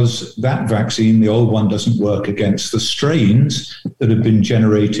 because that vaccine, the old one, doesn't work against the strains that have been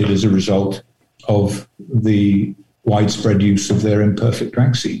generated as a result of the widespread use of their imperfect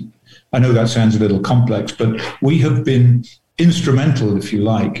vaccine. I know that sounds a little complex, but we have been instrumental, if you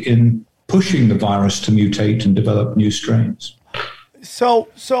like, in pushing the virus to mutate and develop new strains. So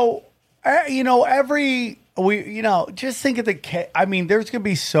you know, just think of there's going to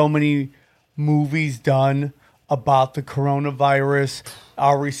be so many movies done about the coronavirus,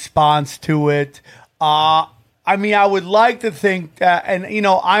 our response to it. I mean, I would like to think that, and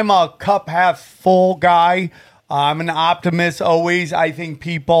I'm a cup half full guy. I'm an optimist always. I think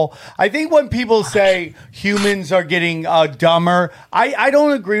when people say humans are getting dumber, I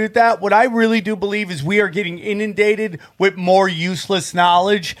don't agree with that. What I really do believe is we are getting inundated with more useless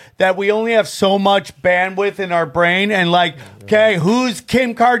knowledge, that we only have so much bandwidth in our brain. And like, okay, who's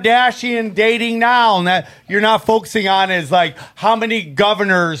Kim Kardashian dating now? And that you're not focusing on is like how many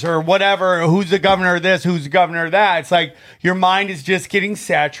governors or whatever, who's the governor of this, who's the governor of that. It's like your mind is just getting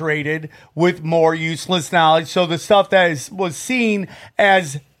saturated with more useless knowledge. So the stuff that was seen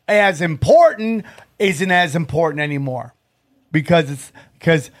as important isn't as important anymore, because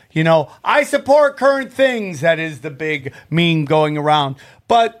I support current things. That is the big meme going around.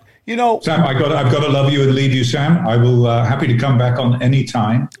 But Sam, I've got to love you and leave you, Sam. I will happy to come back on any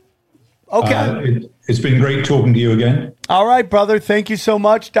time. Okay, it's been great talking to you again. All right, brother. Thank you so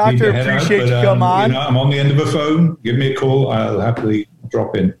much, Doctor. Appreciate you coming on. I'm on the end of a phone. Give me a call. I'll happily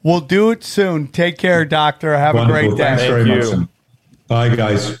drop in. We'll do it soon. Take care, Doctor. Have a great day. Thanks very much. Sam. Bye,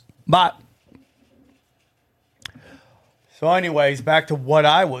 guys. Bye. So anyways, back to what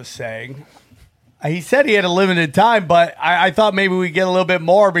I was saying. He said he had a limited time, but I thought maybe we'd get a little bit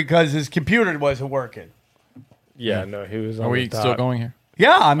more because his computer wasn't working. Yeah, no, he was on Are we the still dot. going here?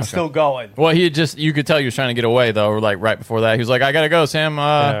 Yeah, I'm still going. Well, you could tell he was trying to get away, though, like right before that. He was like, I got to go, Sam.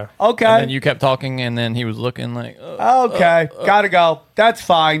 Yeah. Okay. And then you kept talking, and then he was looking like, Okay, gotta go. That's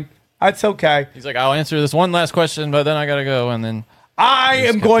fine. That's okay. he's like, I'll answer this one last question, but then I got to go. And then I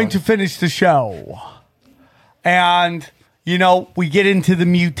am going to finish the show. And, we get into the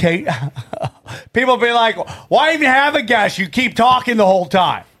mutate. People be like, why even have a guest? You keep talking the whole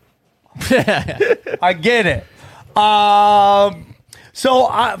time. I get it.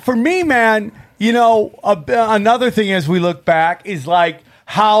 So for me, man, another thing as we look back is like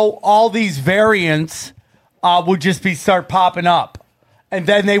how all these variants would just start popping up. And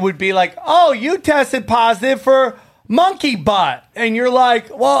then they would be like, oh, you tested positive for monkey butt. And you're like,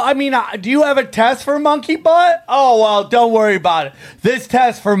 well, I mean, do you have a test for monkey butt? Oh, well, don't worry about it. This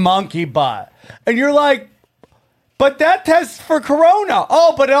test for monkey butt. And you're like, but that tests for corona.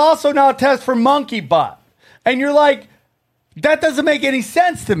 Oh, but it also now tests for monkey butt. And you're like, that doesn't make any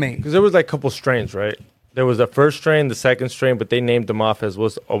sense to me. Because there was like a couple strains, right? There was the first strain, the second strain, but they named them off as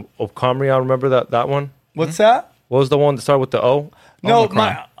Omicron. Remember that one? What's that? What was the one that started with the O? No,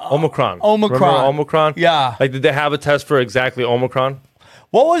 Omicron. Omicron. Remember Omicron? Yeah. Like, did they have a test for exactly Omicron?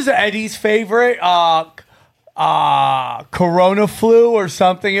 What was Eddie's favorite? Corona flu or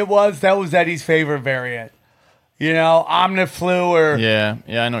something it was? That was Eddie's favorite variant. Omniflu or... Yeah,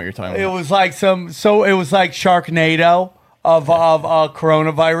 I know what you're talking about. It was like it was like Sharknado of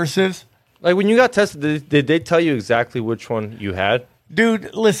coronaviruses. Like, when you got tested, did they tell you exactly which one you had?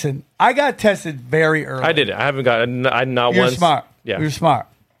 Dude, listen, I got tested very early. I didn't. I haven't got I not You're once. smart. Yeah. You're smart.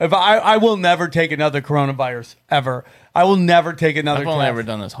 If I will never take another coronavirus ever. I will never take another I've only test. ever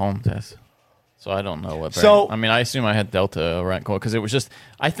done this home test, so I don't know what. So- I mean, I assume I had Delta, right? Because it was just.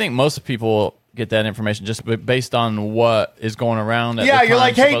 I think most people get that information just based on what is going around. At Yeah, the you're time,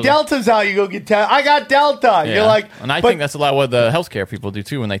 like, hey, supposedly. Delta's out. You go get tested. I got Delta. Yeah. You're like, and I think that's a lot what the healthcare people do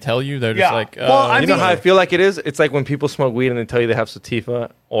too. When they tell you, they're just Yeah. like, Well, I You know mean- how I feel like it is? It's like when people smoke weed and they tell you they have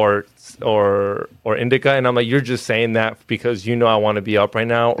sativa or indica, and I'm like, you're just saying that because I want to be up right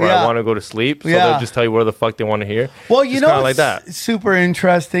now or Yeah. I want to go to sleep. So Yeah. they'll just tell you where the fuck they want to hear. well, Just kinda like that. super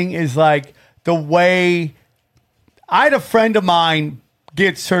interesting is like the way I had a friend of mine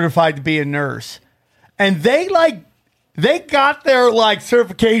get certified to be a nurse, and they got their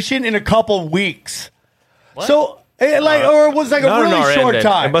certification in a couple weeks. So or it was like a Not an really RN short then.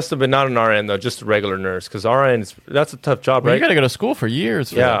 time. It must have been not an RN though, just a regular nurse. Because RN that's a tough job, well, right? you got to go to school for years.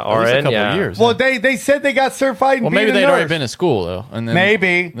 For Yeah, that. At least a RN, couple yeah. years. Well, they said they got certified. In well, being maybe a they'd nurse. already been to school though, and then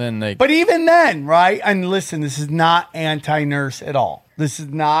Maybe. then they. But even then, right? And listen, this is not anti-nurse at all. This is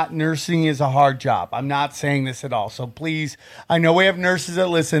not nursing is a hard job. I'm not saying this at all. So please, I know we have nurses that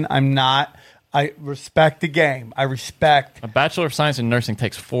listen. I respect the game. I respect. A Bachelor of Science in Nursing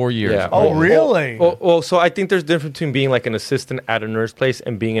takes 4 years. Yeah. Oh, really? Well, so I think there's a difference between being like an assistant at a nurse place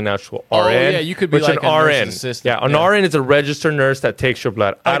and being an actual RN. Oh, yeah, you could be which like an a nurse's RN. assistant. Yeah, an Yeah. RN is a registered nurse that takes your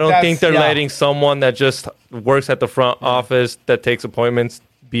blood. I don't that's- think they're yeah. letting someone that just works at the front office that takes appointments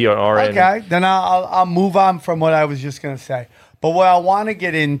be an RN. Okay, then I'll move on from what I was just going to say. But what I want to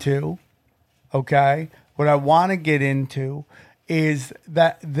get into, is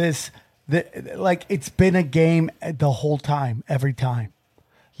that it's been a game the whole time, every time.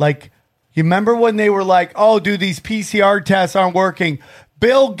 Like, you remember when they were like, oh, dude, these PCR tests aren't working.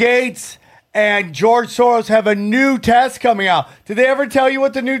 Bill Gates and George Soros have a new test coming out. Did they ever tell you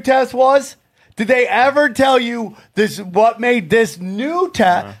what the new test was? Did they ever tell you this? What made this new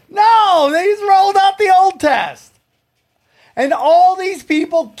test? No, they just rolled out the old test. And all these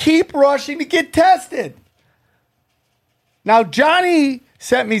people keep rushing to get tested. Now, Johnny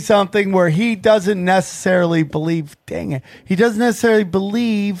sent me something where he doesn't necessarily believe, dang it, he doesn't necessarily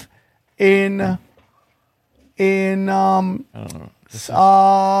believe in I don't know.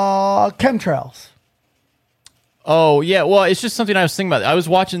 chemtrails. Oh, yeah. Well, it's just something I was thinking about. I was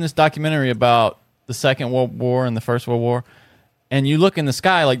watching this documentary about the Second World War and the First World War, and you look in the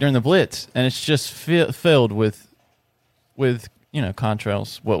sky like during the Blitz, and it's just filled with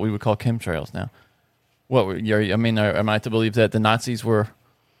contrails, what we would call chemtrails now. Am I to believe that the Nazis were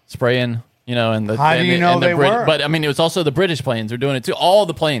spraying, and the How do you know they were? But I mean, it was also the British planes were doing it too. All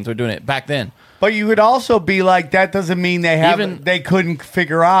the planes were doing it back then. But you could also be like, that doesn't mean they couldn't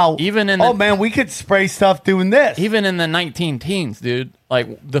figure out. We could spray stuff doing this. Even in the 19-teens, dude,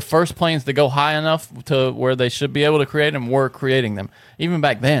 like the first planes to go high enough to where they should be able to create them were creating them. Even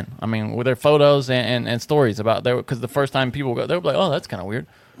back then, I mean, with their photos and stories about there, because the first time people go, they were like, oh, that's kind of weird.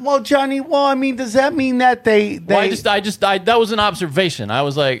 Well, Johnny, does that mean that they? Well, that was an observation. I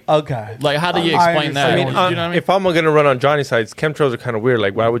was like, okay, like how do you explain that? You know what I mean? If I'm gonna run on Johnny's side, chemtrails are kind of weird.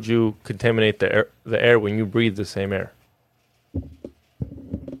 Like, why would you contaminate the air when you breathe the same air?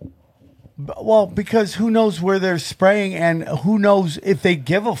 Well, because who knows where they're spraying, and who knows if they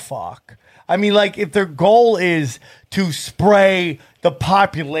give a fuck. I mean, like, if their goal is to spray the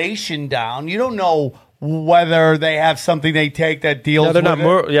population down, you don't know whether they have something they take that deals with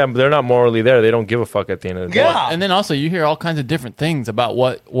they're not morally there. They don't give a fuck at the end of the day. Yeah. And then also you hear all kinds of different things about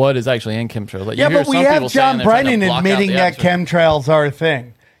what is actually in chemtrails. Like, but we have John Brennan admitting that chemtrails are a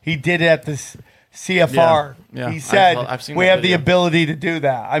thing. He did it at the CFR. Yeah. He said I've seen we that have the video. ability to do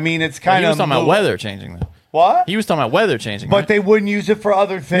that. I mean, it's kind He of was talking about weather changing though. What? He was talking about weather changing. But right? they wouldn't use it for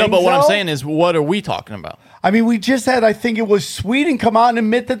other things. No, but what I'm though? saying is, what are we talking about? I mean, we just had, I think it was Sweden, come out and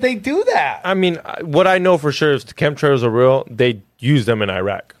admit that they do that. I mean, what I know for sure is the chemtrails are real. They use them in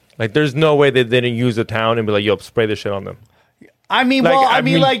Iraq. Like, there's no way they didn't use a town and be like, yo, spray this shit on them. I mean, you could also.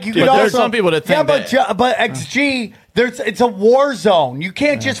 also. There's some people that think but XG, it's a war zone. You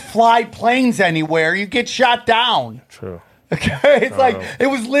can't just fly planes anywhere. You get shot down. True. Okay, it's like it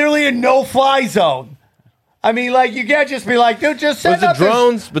was literally a no-fly zone. I mean, like, you can't just be like, dude, just send up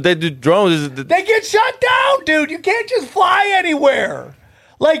drones, but they do drones. They get shot down, dude. You can't just fly anywhere.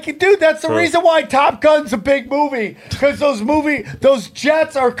 Like, dude, that's the reason why Top Gun's a big movie, because those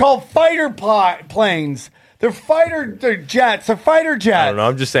jets are called fighter planes. They're jets. They're fighter jets. I don't know.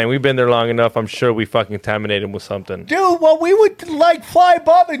 I'm just saying, we've been there long enough. I'm sure we fucking contaminated them with something. Dude, well, we would, like, fly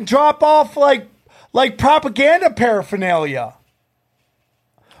above and drop off, like propaganda paraphernalia.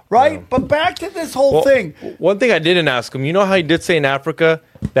 Right? Yeah. But back to this whole thing. One thing I didn't ask him, you know how he did say in Africa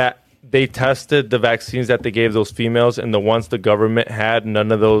that they tested the vaccines that they gave those females, and the ones the government had,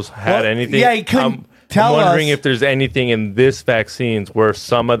 none of those had anything? Yeah, he couldn't tell us. I'm wondering if there's anything in this vaccines where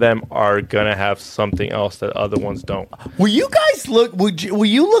some of them are going to have something else that other ones don't. Will you guys will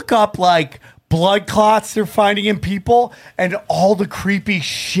you look up, like, blood clots they're finding in people and all the creepy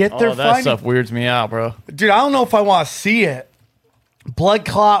shit they're finding? That stuff weirds me out, bro. Dude, I don't know if I want to see it. Blood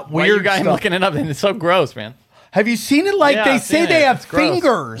clot, weird Why you guys stuff. looking it up? And it's so gross, man. Have you seen it? Like, they say they have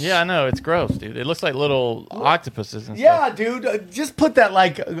fingers. Yeah, I know. It's gross, dude. It looks like little octopuses and stuff. Yeah, dude. Just put that,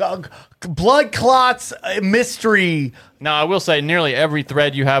 like, blood clots mystery. Now, I will say, nearly every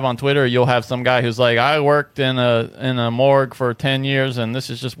thread you have on Twitter, you'll have some guy who's like, I worked in a morgue for 10 years, and this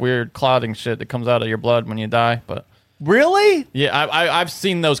is just weird clotting shit that comes out of your blood when you die. But really? Yeah, I've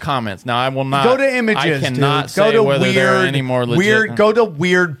seen those comments. Now, I will not. Go to images, I cannot dude. say whether they're any more legit. Go to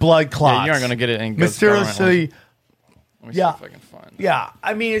weird blood clots. Yeah, you aren't going to get it in mysteriously. Let me see if I can find it. Yeah,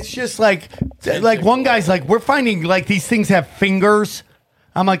 I mean, it's just like one guy's like, we're finding, like, these things have fingers.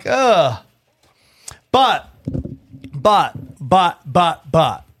 I'm like, ugh. But.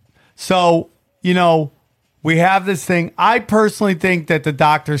 So, we have this thing. I personally think that the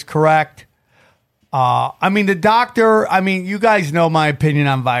doctor's correct. The doctor, you guys know my opinion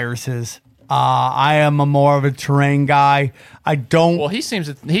on viruses. I am more of a terrain guy. Well, he's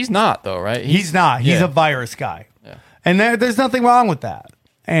not, though, right? He's not. He's a virus guy. Yeah. And there's nothing wrong with that.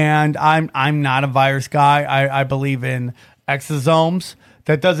 And I'm not a virus guy. I believe in exosomes.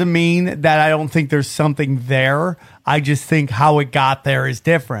 That doesn't mean that I don't think there's something there. I just think how it got there is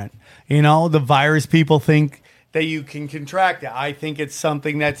different. The virus people think that you can contract it. I think it's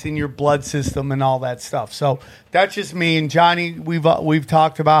something that's in your blood system and all that stuff. So that's just me. And Johnny, we've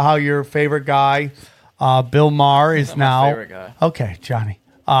talked about how your favorite guy, Bill Maher, is now my favorite guy. Okay, Johnny.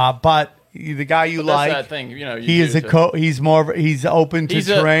 But the guy you But like. that's that thing, you know. He's open to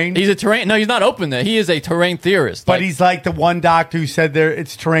terrain. He's a terrain. No, he's not open there. He is a terrain theorist. But he's like the one doctor who said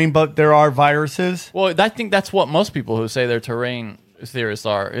it's terrain, but there are viruses. Well, I think that's what most people who say they're terrain theorists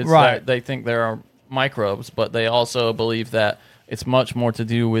are. It's Right. that they think there are microbes, but they also believe that it's much more to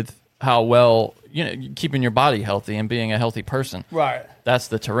do with how well, keeping your body healthy and being a healthy person. Right. That's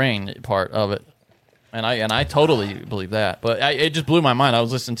the terrain part of it. And I totally believe that. But it just blew my mind. I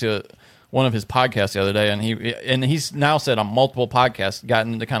was listening to one of his podcasts the other day, and he's now said on multiple podcasts,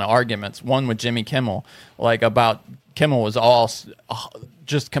 gotten into kind of arguments. One with Jimmy Kimmel, like about Kimmel was all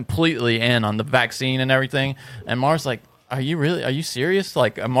just completely in on the vaccine and everything. And Mark's like, Are you serious?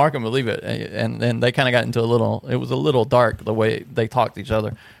 Like, Mark can believe it. And then they kind of got into it was a little dark the way they talked to each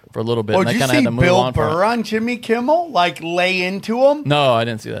other for a little bit. Oh, and they did you kind of had see to move Bill on from Burr it. on Jimmy Kimmel? Like, lay into him? No, I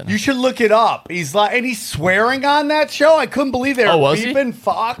didn't see that. You should look it up. He's swearing on that show. I couldn't believe they were was he? beeping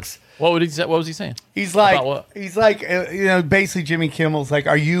Fox. What would he say? What was he saying? He's like, About what? Basically Jimmy Kimmel's like,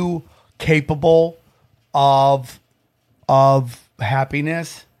 are you capable of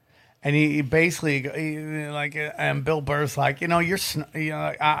happiness? And he basically, and Bill Burr's like, and I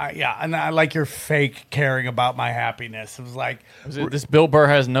like your fake caring about my happiness. It was like, This Bill Burr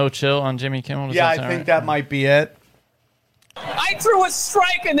has no chill on Jimmy Kimmel? I think that might be it. I threw a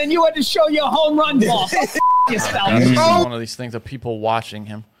strike and then you had to show your home run ball. Yourself. That's just one of these things of people watching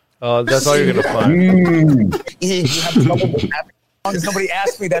him. That's all you're gonna find. You have trouble with that. As long as nobody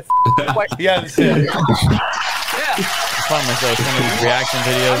asked me that question. Yeah, that's it. I find myself some of these reaction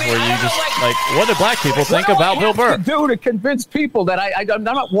videos where you just like, what do black people think about Bill Burr? What do I have to do to convince people that I'm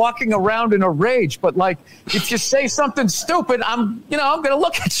not walking around in a rage, but like if you say something stupid, I'm going to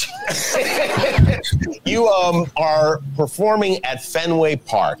look at you. You are performing at Fenway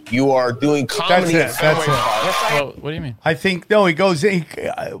Park. You are doing comedy at Fenway Park. Well, what do you mean? I think he goes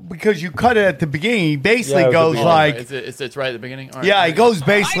because you cut it at the beginning. He basically goes like, it's right at the beginning. All right. yeah, he goes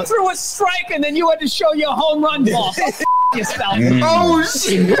basically. I threw a strike and then you had to show your home run ball. Yourself. Oh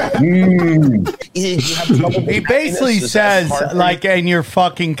shit! He basically says, like, in your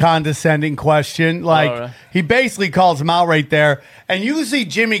fucking condescending question, like, he basically calls him out right there. And usually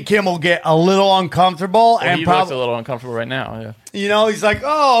Jimmy Kimmel get a little uncomfortable, and he looks a little uncomfortable right now. Yeah. He's like,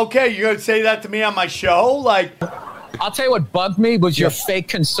 "Oh, okay, you're gonna say that to me on my show?" Like, I'll tell you what bugged me was your fake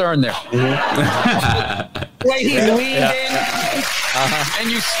concern there. The way he leaned in and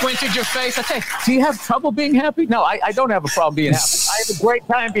you squinted your face. I say, do you have trouble being happy? No, I don't have a problem being happy. I have a great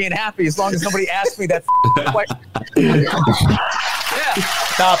time being happy as long as nobody asks me that question. Yeah.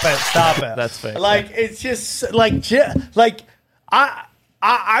 Stop it. That's fake. Like, it's just like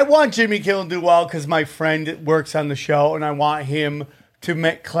I want Jimmy Kimmel to do well because my friend works on the show, and I want him to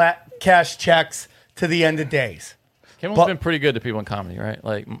make cash checks to the end of days. Kimmel's been pretty good to people in comedy, right?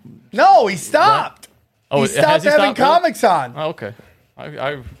 Like, no, he stopped. Oh, he stopped having comics on. Oh, okay.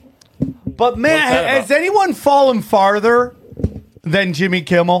 But man, has anyone fallen farther than Jimmy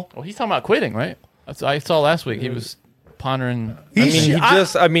Kimmel? Well, he's talking about quitting, right? I saw last week he was pondering.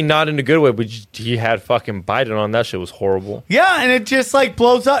 Not in a good way, but he had fucking Biden on. That shit was horrible. Yeah, and it just like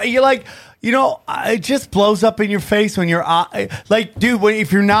blows up. You're like, it just blows up in your face when you're like, dude,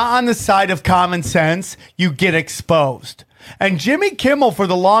 if you're not on the side of common sense, you get exposed. And Jimmy Kimmel, for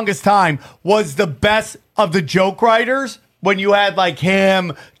the longest time, was the best of the joke writers. When you had like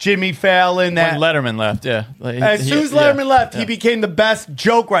him, Jimmy Fallon, when Letterman left, yeah. As soon as Letterman left, he became the best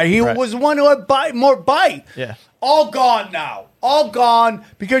joke writer. He was the one who had more bite. Yeah. All gone now. All gone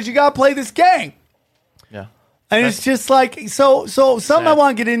because you got to play this game. Yeah. And it's just like, so something I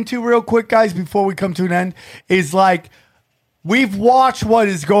want to get into real quick, guys, before we come to an end, is like, we've watched what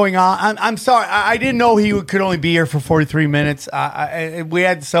is going on. I'm sorry. I didn't know he could only be here for 43 minutes. We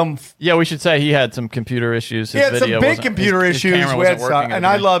had some... Yeah, we should say he had some computer issues. He had some big computer issues. And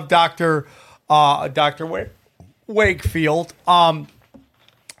I love Dr. Wakefield.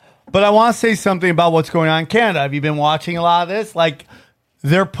 But I want to say something about what's going on in Canada. Have you been watching a lot of this? Like,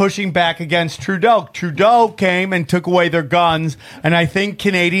 they're pushing back against Trudeau. Trudeau came and took away their guns, and I think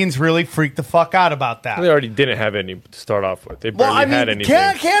Canadians really freaked the fuck out about that. They already didn't have any to start off with. They barely had anything.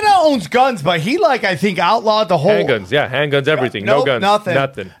 Canada owns guns, but he, I think, outlawed the whole... Handguns, everything. Nope, no guns,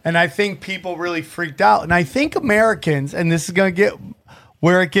 nothing. And I think people really freaked out. And I think Americans, and this is going to get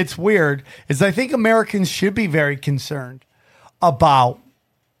where it gets weird, is I think Americans should be very concerned about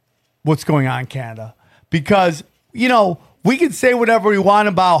what's going on in Canada. Because, we can say whatever we want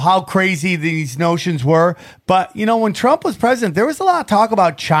about how crazy these notions were. But, when Trump was president, there was a lot of talk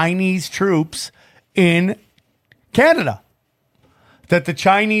about Chinese troops in Canada. That the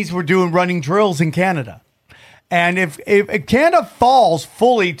Chinese were running drills in Canada. And if Canada falls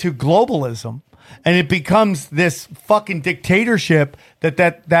fully to globalism and it becomes this fucking dictatorship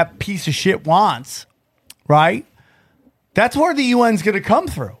that piece of shit wants, right? That's where the UN's going to come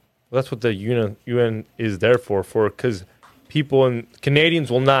through. That's what the UN is there for because people and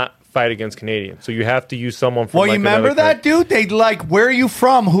Canadians will not fight against Canadians. So you have to use someone from you remember that, dude? They'd like, where are you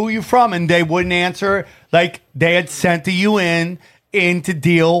from? Who are you from? And they wouldn't answer. Like, they had sent the UN in to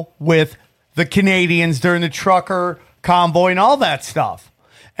deal with the Canadians during the trucker convoy and all that stuff.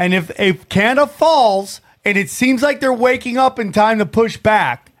 And if Canada falls and it seems like they're waking up in time to push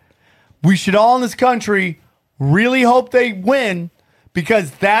back, we should all in this country really hope they win,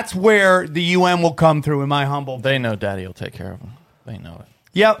 because that's where the UN will come through, in my humble opinion. They know Daddy will take care of them. They know it.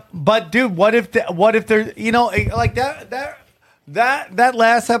 Yep, but dude, what if they're, you know, like that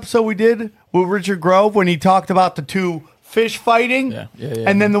last episode we did with Richard Grove when he talked about the two fish fighting,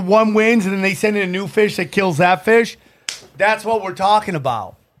 and then the one wins, and then they send in a new fish that kills that fish. That's what we're talking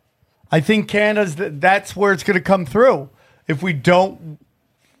about. I think that's where it's going to come through if we don't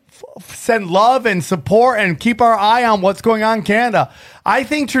send love and support and keep our eye on what's going on in Canada. I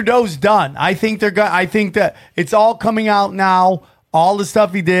think Trudeau's done. I think I think that it's all coming out now. All the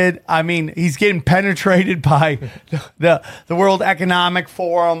stuff he did. I mean, he's getting penetrated by the World Economic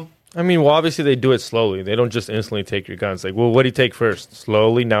Forum. I mean, well, obviously they do it slowly. They don't just instantly take your guns. Like, well, what do you take first?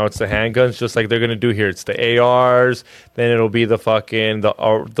 Slowly. Now it's the handguns, just like they're gonna do here. It's the ARs, then it'll be the fucking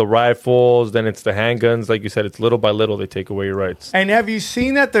the rifles, then it's the handguns. Like you said, it's little by little they take away your rights. And have you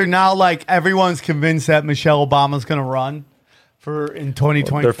seen that they're now like everyone's convinced that Michelle Obama's gonna run in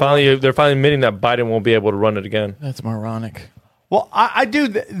 2024? They're finally admitting that Biden won't be able to run it again. That's moronic. Well, I do.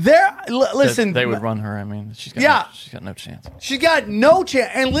 Listen, they would run her. I mean, she's got no chance. She's got no chance.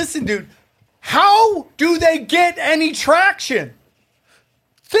 And listen, dude, how do they get any traction?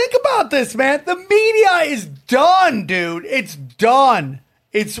 Think about this, man. The media is done, dude. It's done.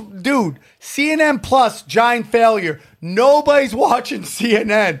 Dude, CNN Plus, giant failure. Nobody's watching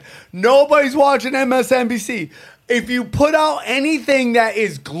CNN. Nobody's watching MSNBC. If you put out anything that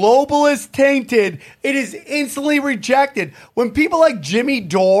is globalist tainted, it is instantly rejected. When people like Jimmy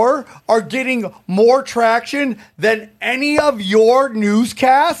Dore are getting more traction than any of your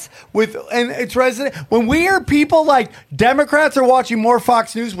newscasts and it's resident. When we hear people like Democrats are watching more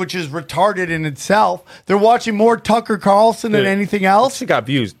Fox News, which is retarded in itself, they're watching more Tucker Carlson than anything else. She got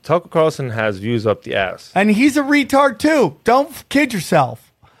views. Tucker Carlson has views up the ass. And he's a retard too. Don't kid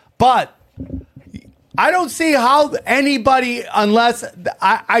yourself. But I don't see how anybody, unless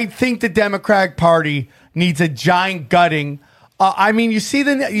I think the Democratic Party needs a giant gutting. I mean, you see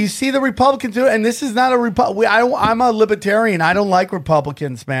the Republicans do it, and this is not a I'm a libertarian. I don't like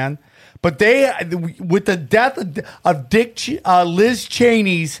Republicans, man. But with the death of Liz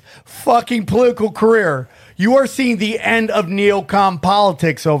Cheney's fucking political career, you are seeing the end of neocon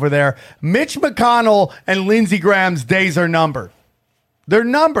politics over there. Mitch McConnell and Lindsey Graham's days are numbered. They're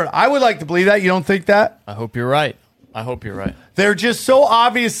numbered. I would like to believe that. You don't think that? I hope you're right. They're just so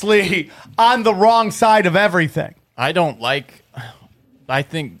obviously on the wrong side of everything. I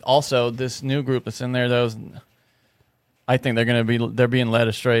think also this new group that's in there, I think they're being led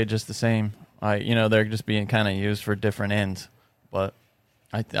astray just the same. They're just being kind of used for different ends. But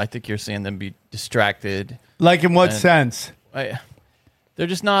I think you're seeing them be distracted. Like in what sense? They're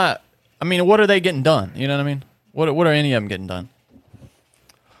just not. I mean, what are they getting done? You know what I mean? What are any of them getting done?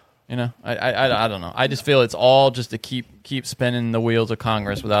 You know, I don't know. I just feel it's all just to keep spinning the wheels of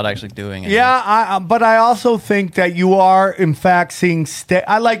Congress without actually doing it. Yeah, but I also think that you are, in fact, seeing.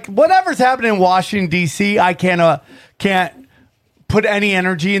 I like whatever's happening in Washington D.C. I can't put any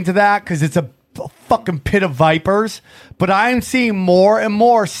energy into that because it's a fucking pit of vipers. But I'm seeing more and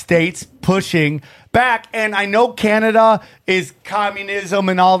more states pushing back, and I know Canada is communism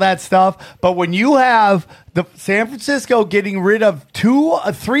and all that stuff, but when you have the San Francisco getting rid of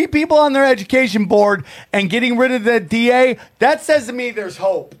 3 people on their education board and getting rid of the DA, that says to me there's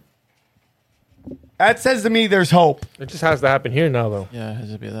hope. It just has to happen here now, though. Yeah, it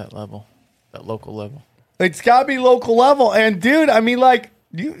has to be at that level, that local level. It's got to be local level. And dude, I mean, like,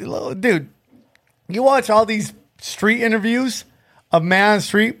 you watch all these street interviews of man on the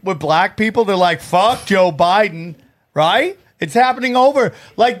street with black people. They're like, fuck Joe Biden, right? It's happening over.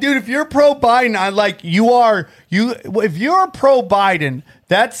 Like, dude, if you're pro-Biden, if you're pro-Biden,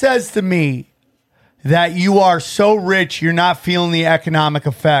 that says to me that you are so rich, you're not feeling the economic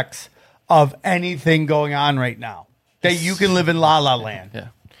effects of anything going on right now. That you can live in La La Land. Yeah.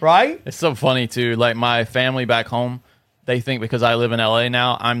 Right? It's so funny, too. Like, my family back home, they think because I live in LA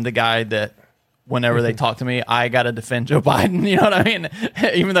now, I'm the guy that whenever they talk to me, I got to defend Joe Biden. You know what I mean?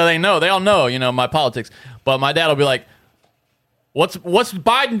 Even though they all know, my politics. But my dad will be like, what's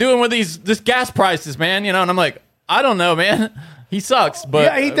Biden doing with this gas prices, man? And I'm like, I don't know, man. He sucks. But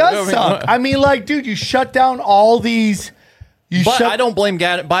yeah, he does suck. I mean, like, dude, you shut down all these. I don't blame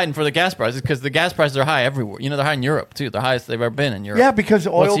Biden for the gas prices because the gas prices are high everywhere. They're high in Europe too. They're highest they've ever been in Europe. Yeah, because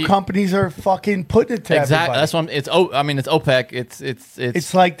oil companies are fucking putting it to exactly. everybody. That's what it's OPEC.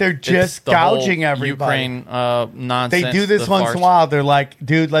 It's like they're just gouging everybody. Ukraine nonsense. They do this once in a while. They're like,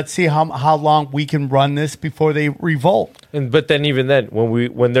 dude, let's see how long we can run this before they revolt. But then even then,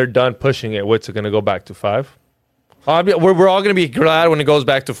 when they're done pushing it, what's it going to go back to 5? We're all going to be glad when it goes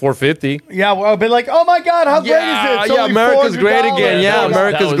back to 450. Yeah, we'll be like, oh my God, how great is it? It's America's great again. Yeah,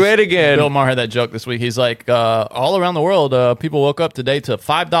 America's great again. Bill Maher had that joke this week. He's like, all around the world, people woke up today to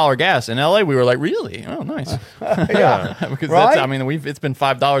 $5 gas. In LA, we were like, really? Oh, nice. Yeah, because right? it's been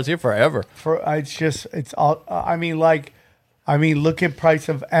 $5 here forever. Look at price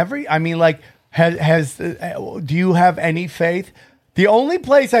of every. I mean, like, do you have any faith? The only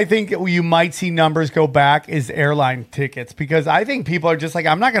place I think you might see numbers go back is airline tickets because I think people are just like,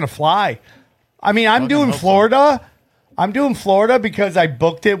 I'm not going to fly. I mean, I'm doing Florida. I'm doing Florida because I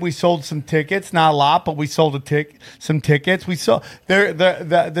booked it. We sold some tickets, not a lot, but we sold some tickets. We saw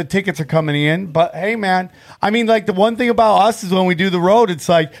the tickets are coming in. But hey, man, I mean, like the one thing about us is when we do the road, it's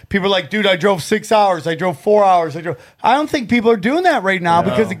like people are like, dude, I drove 6 hours, I drove 4 hours, I don't think people are doing that right now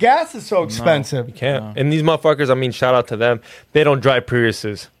because the gas is so expensive. You can't. And these motherfuckers, I mean, shout out to them. They don't drive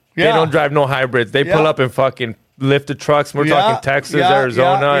Priuses. Yeah. They don't drive no hybrids. They pull up and fucking lift the trucks. We're talking Texas,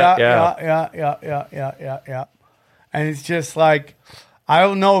 Arizona. Yeah. And it's just like, I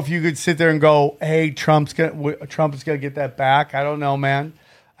don't know if you could sit there and go, hey, Trump is gonna get that back. I don't know, man.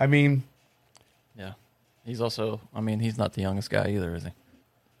 I mean, yeah, he's also. I mean, he's not the youngest guy either, is he?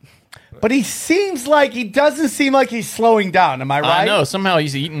 But he doesn't seem like he's slowing down. Am I right? I know. Somehow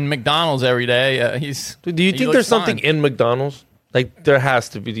he's eating McDonald's every day. Do you think there's something in McDonald's? Like there has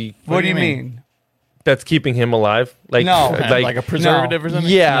to be. What do you mean? That's keeping him alive? Like no, like a preservative or something?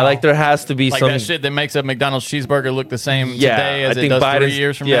 Yeah, no. like there has to be like some that shit that makes a McDonald's cheeseburger look the same today as it does 3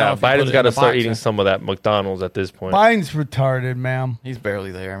 years from now. Yeah, Biden's got to start eating some of that McDonald's at this point. Biden's retarded, man. He's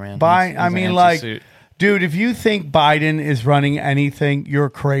barely there, man. He's dude, if you think Biden is running anything, you're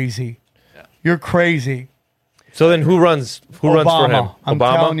crazy. Yeah. You're crazy. So then who runs for him? I'm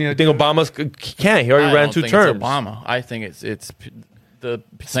Obama? telling you, you think He can't. He already ran 2 terms. It's Obama. I think it's the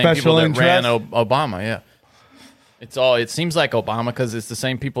same Special people that interest? ran Obama, yeah. It seems like Obama because it's the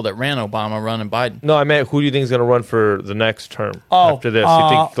same people that ran Obama running Biden. No, I meant who do you think is going to run for the next term after this?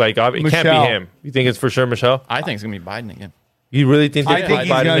 You think it can't be him? You think it's for sure Michelle? I think it's going to be Biden again. You really think I think he's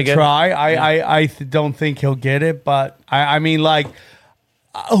going to try. I don't think he'll get it, but I mean, like,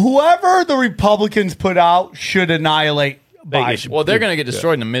 whoever the Republicans put out should annihilate Biden. Well, they're going to get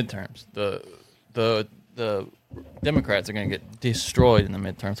destroyed in the midterms. The Democrats are going to get destroyed in the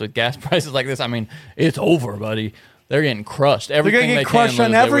midterms. With gas prices like this, I mean, it's over, buddy. They're getting crushed. They're going to get crushed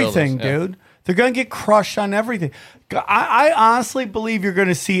on everything, dude. They're going to get crushed on everything. I honestly believe you're going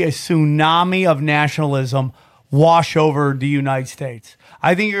to see a tsunami of nationalism wash over the United States.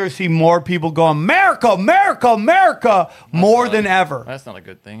 I think you're going to see more people go, America, America, America, more than ever. That's not a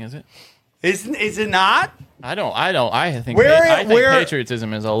good thing, is it? Is it not? I think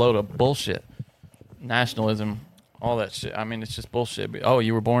patriotism is a load of bullshit. Nationalism, all that shit. I mean, it's just bullshit. Oh,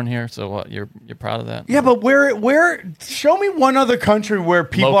 you were born here, so what? You're proud of that? Yeah, but where? Show me one other country where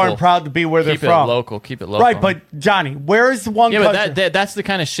people aren't proud to be where they're from. Keep it local. Right, but Johnny, where is the one? Yeah, country? but that's the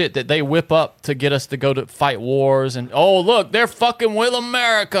kind of shit that they whip up to get us to go to fight wars and look, they're fucking with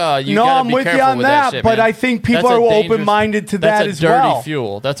America. I'm with you on that, shit, but man. I think people are open-minded to that as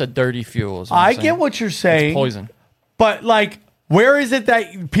well. That's a dirty fuel. I get what you're saying. It's poison. But like, where is it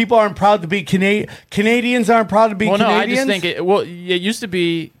that people aren't proud to be Canadians aren't proud to be Canadians? No, I just think it used to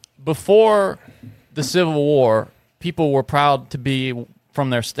be before the Civil War, people were proud to be from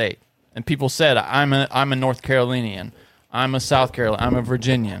their state. And people said, I'm a North Carolinian, I'm a South Carolinian, I'm a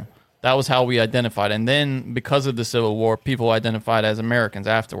Virginian. That was how we identified. And then because of the Civil War, people identified as Americans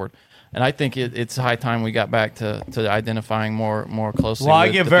afterward. And I think it's high time we got back to identifying more closely. Well, I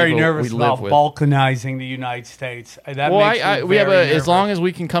get very nervous about balkanizing the United States. That makes me nervous. As long as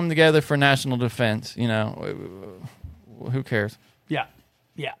we can come together for national defense, who cares? Yeah.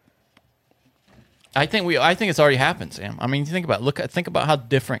 I think it's already happened, Sam. I mean, think about how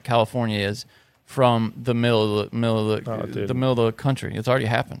different California is from the middle of the country. It's already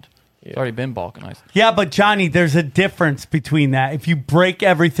happened. It's already been balkanized. Yeah, but Johnny, there's a difference between that. If you break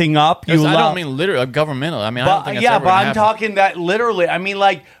everything up, I don't mean literally governmental. I mean, I don't think that's ever I'm happen. talking that literally. I mean,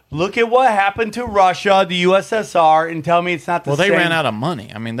 like Look at what happened to Russia, the USSR, and tell me it's not the same. Well, they ran out of money.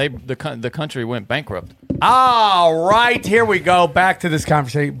 I mean, the country went bankrupt. All right, here we go. Back to this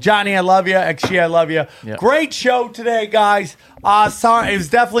conversation. Johnny, I love you. XG, I love you. Yep. Great show today, guys. Sorry, it was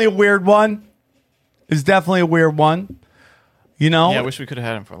definitely a weird one. You know? Yeah, I wish we could have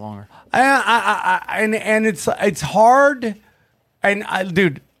had him for longer. And it's hard. And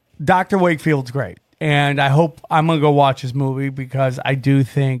dude, Dr. Wakefield's great. And I hope I'm going to go watch his movie because I do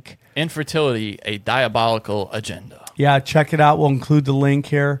think... Infertility, a diabolical agenda. Yeah, check it out. We'll include the link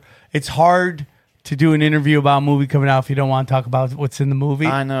here. It's hard to do an interview about a movie coming out if you don't want to talk about what's in the movie.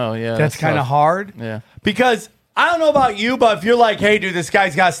 I know, yeah. That's kind of hard. Yeah. Because I don't know about you, but if you're like, hey, dude, this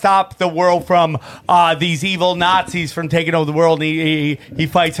guy's got to stop the world from these evil Nazis from taking over the world, and he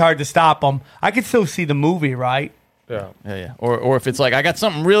fights hard to stop them, I could still see the movie, right? Yeah. Or if it's like, I got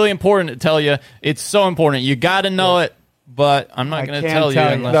something really important to tell you. It's so important. You got to know it, but I'm not going to tell you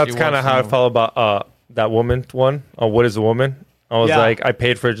unless That's you kind of how I felt about that woman one. What is a woman? I was like, I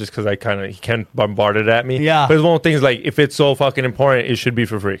paid for it just because he kind of bombarded at me. Yeah. But it's one of the things like, if it's so fucking important, it should be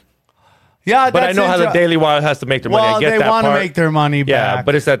for free. Yeah, but I know how the Daily Wire has to make their money. I get that part. They want to make their money back. Yeah,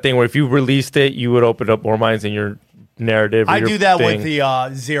 but it's that thing where if you released it, you would open up more minds in your narrative. I do that with the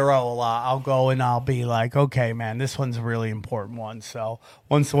Zero a lot. I'll go and I'll be like, okay, man, this one's a really important one. So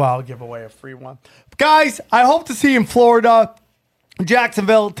once in a while, I'll give away a free one. Guys, I hope to see you in Florida,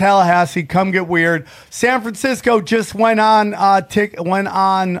 Jacksonville, Tallahassee. Come get weird. San Francisco just went on sale.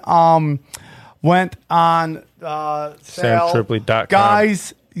 SamTripoli.com.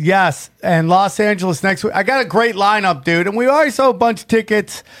 Guys. Yes, and Los Angeles next week. I got a great lineup, dude, and we already sold a bunch of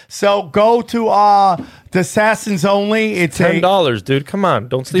tickets. So go to the Assassins Only. It's $10, dude. Come on,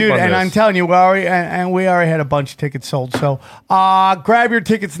 don't sleep on this. And I'm telling you, we already had a bunch of tickets sold. So grab your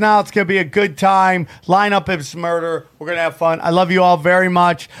tickets now. It's gonna be a good time. Lineup is murder. We're gonna have fun. I love you all very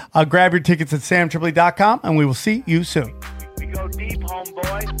much. Grab your tickets at samtripoli.com, and we will see you soon. We go deep,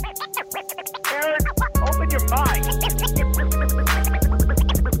 homeboy. Aaron, open your mind.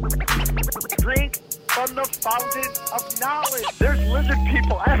 Drink from the fountain of knowledge. There's lizard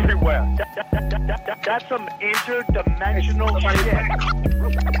people everywhere. That's some interdimensional shit.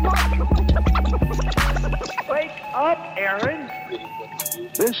 Wake up, Aaron.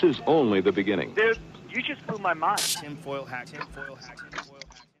 This is only the beginning. Dude, you just blew my mind. Tinfoil hat.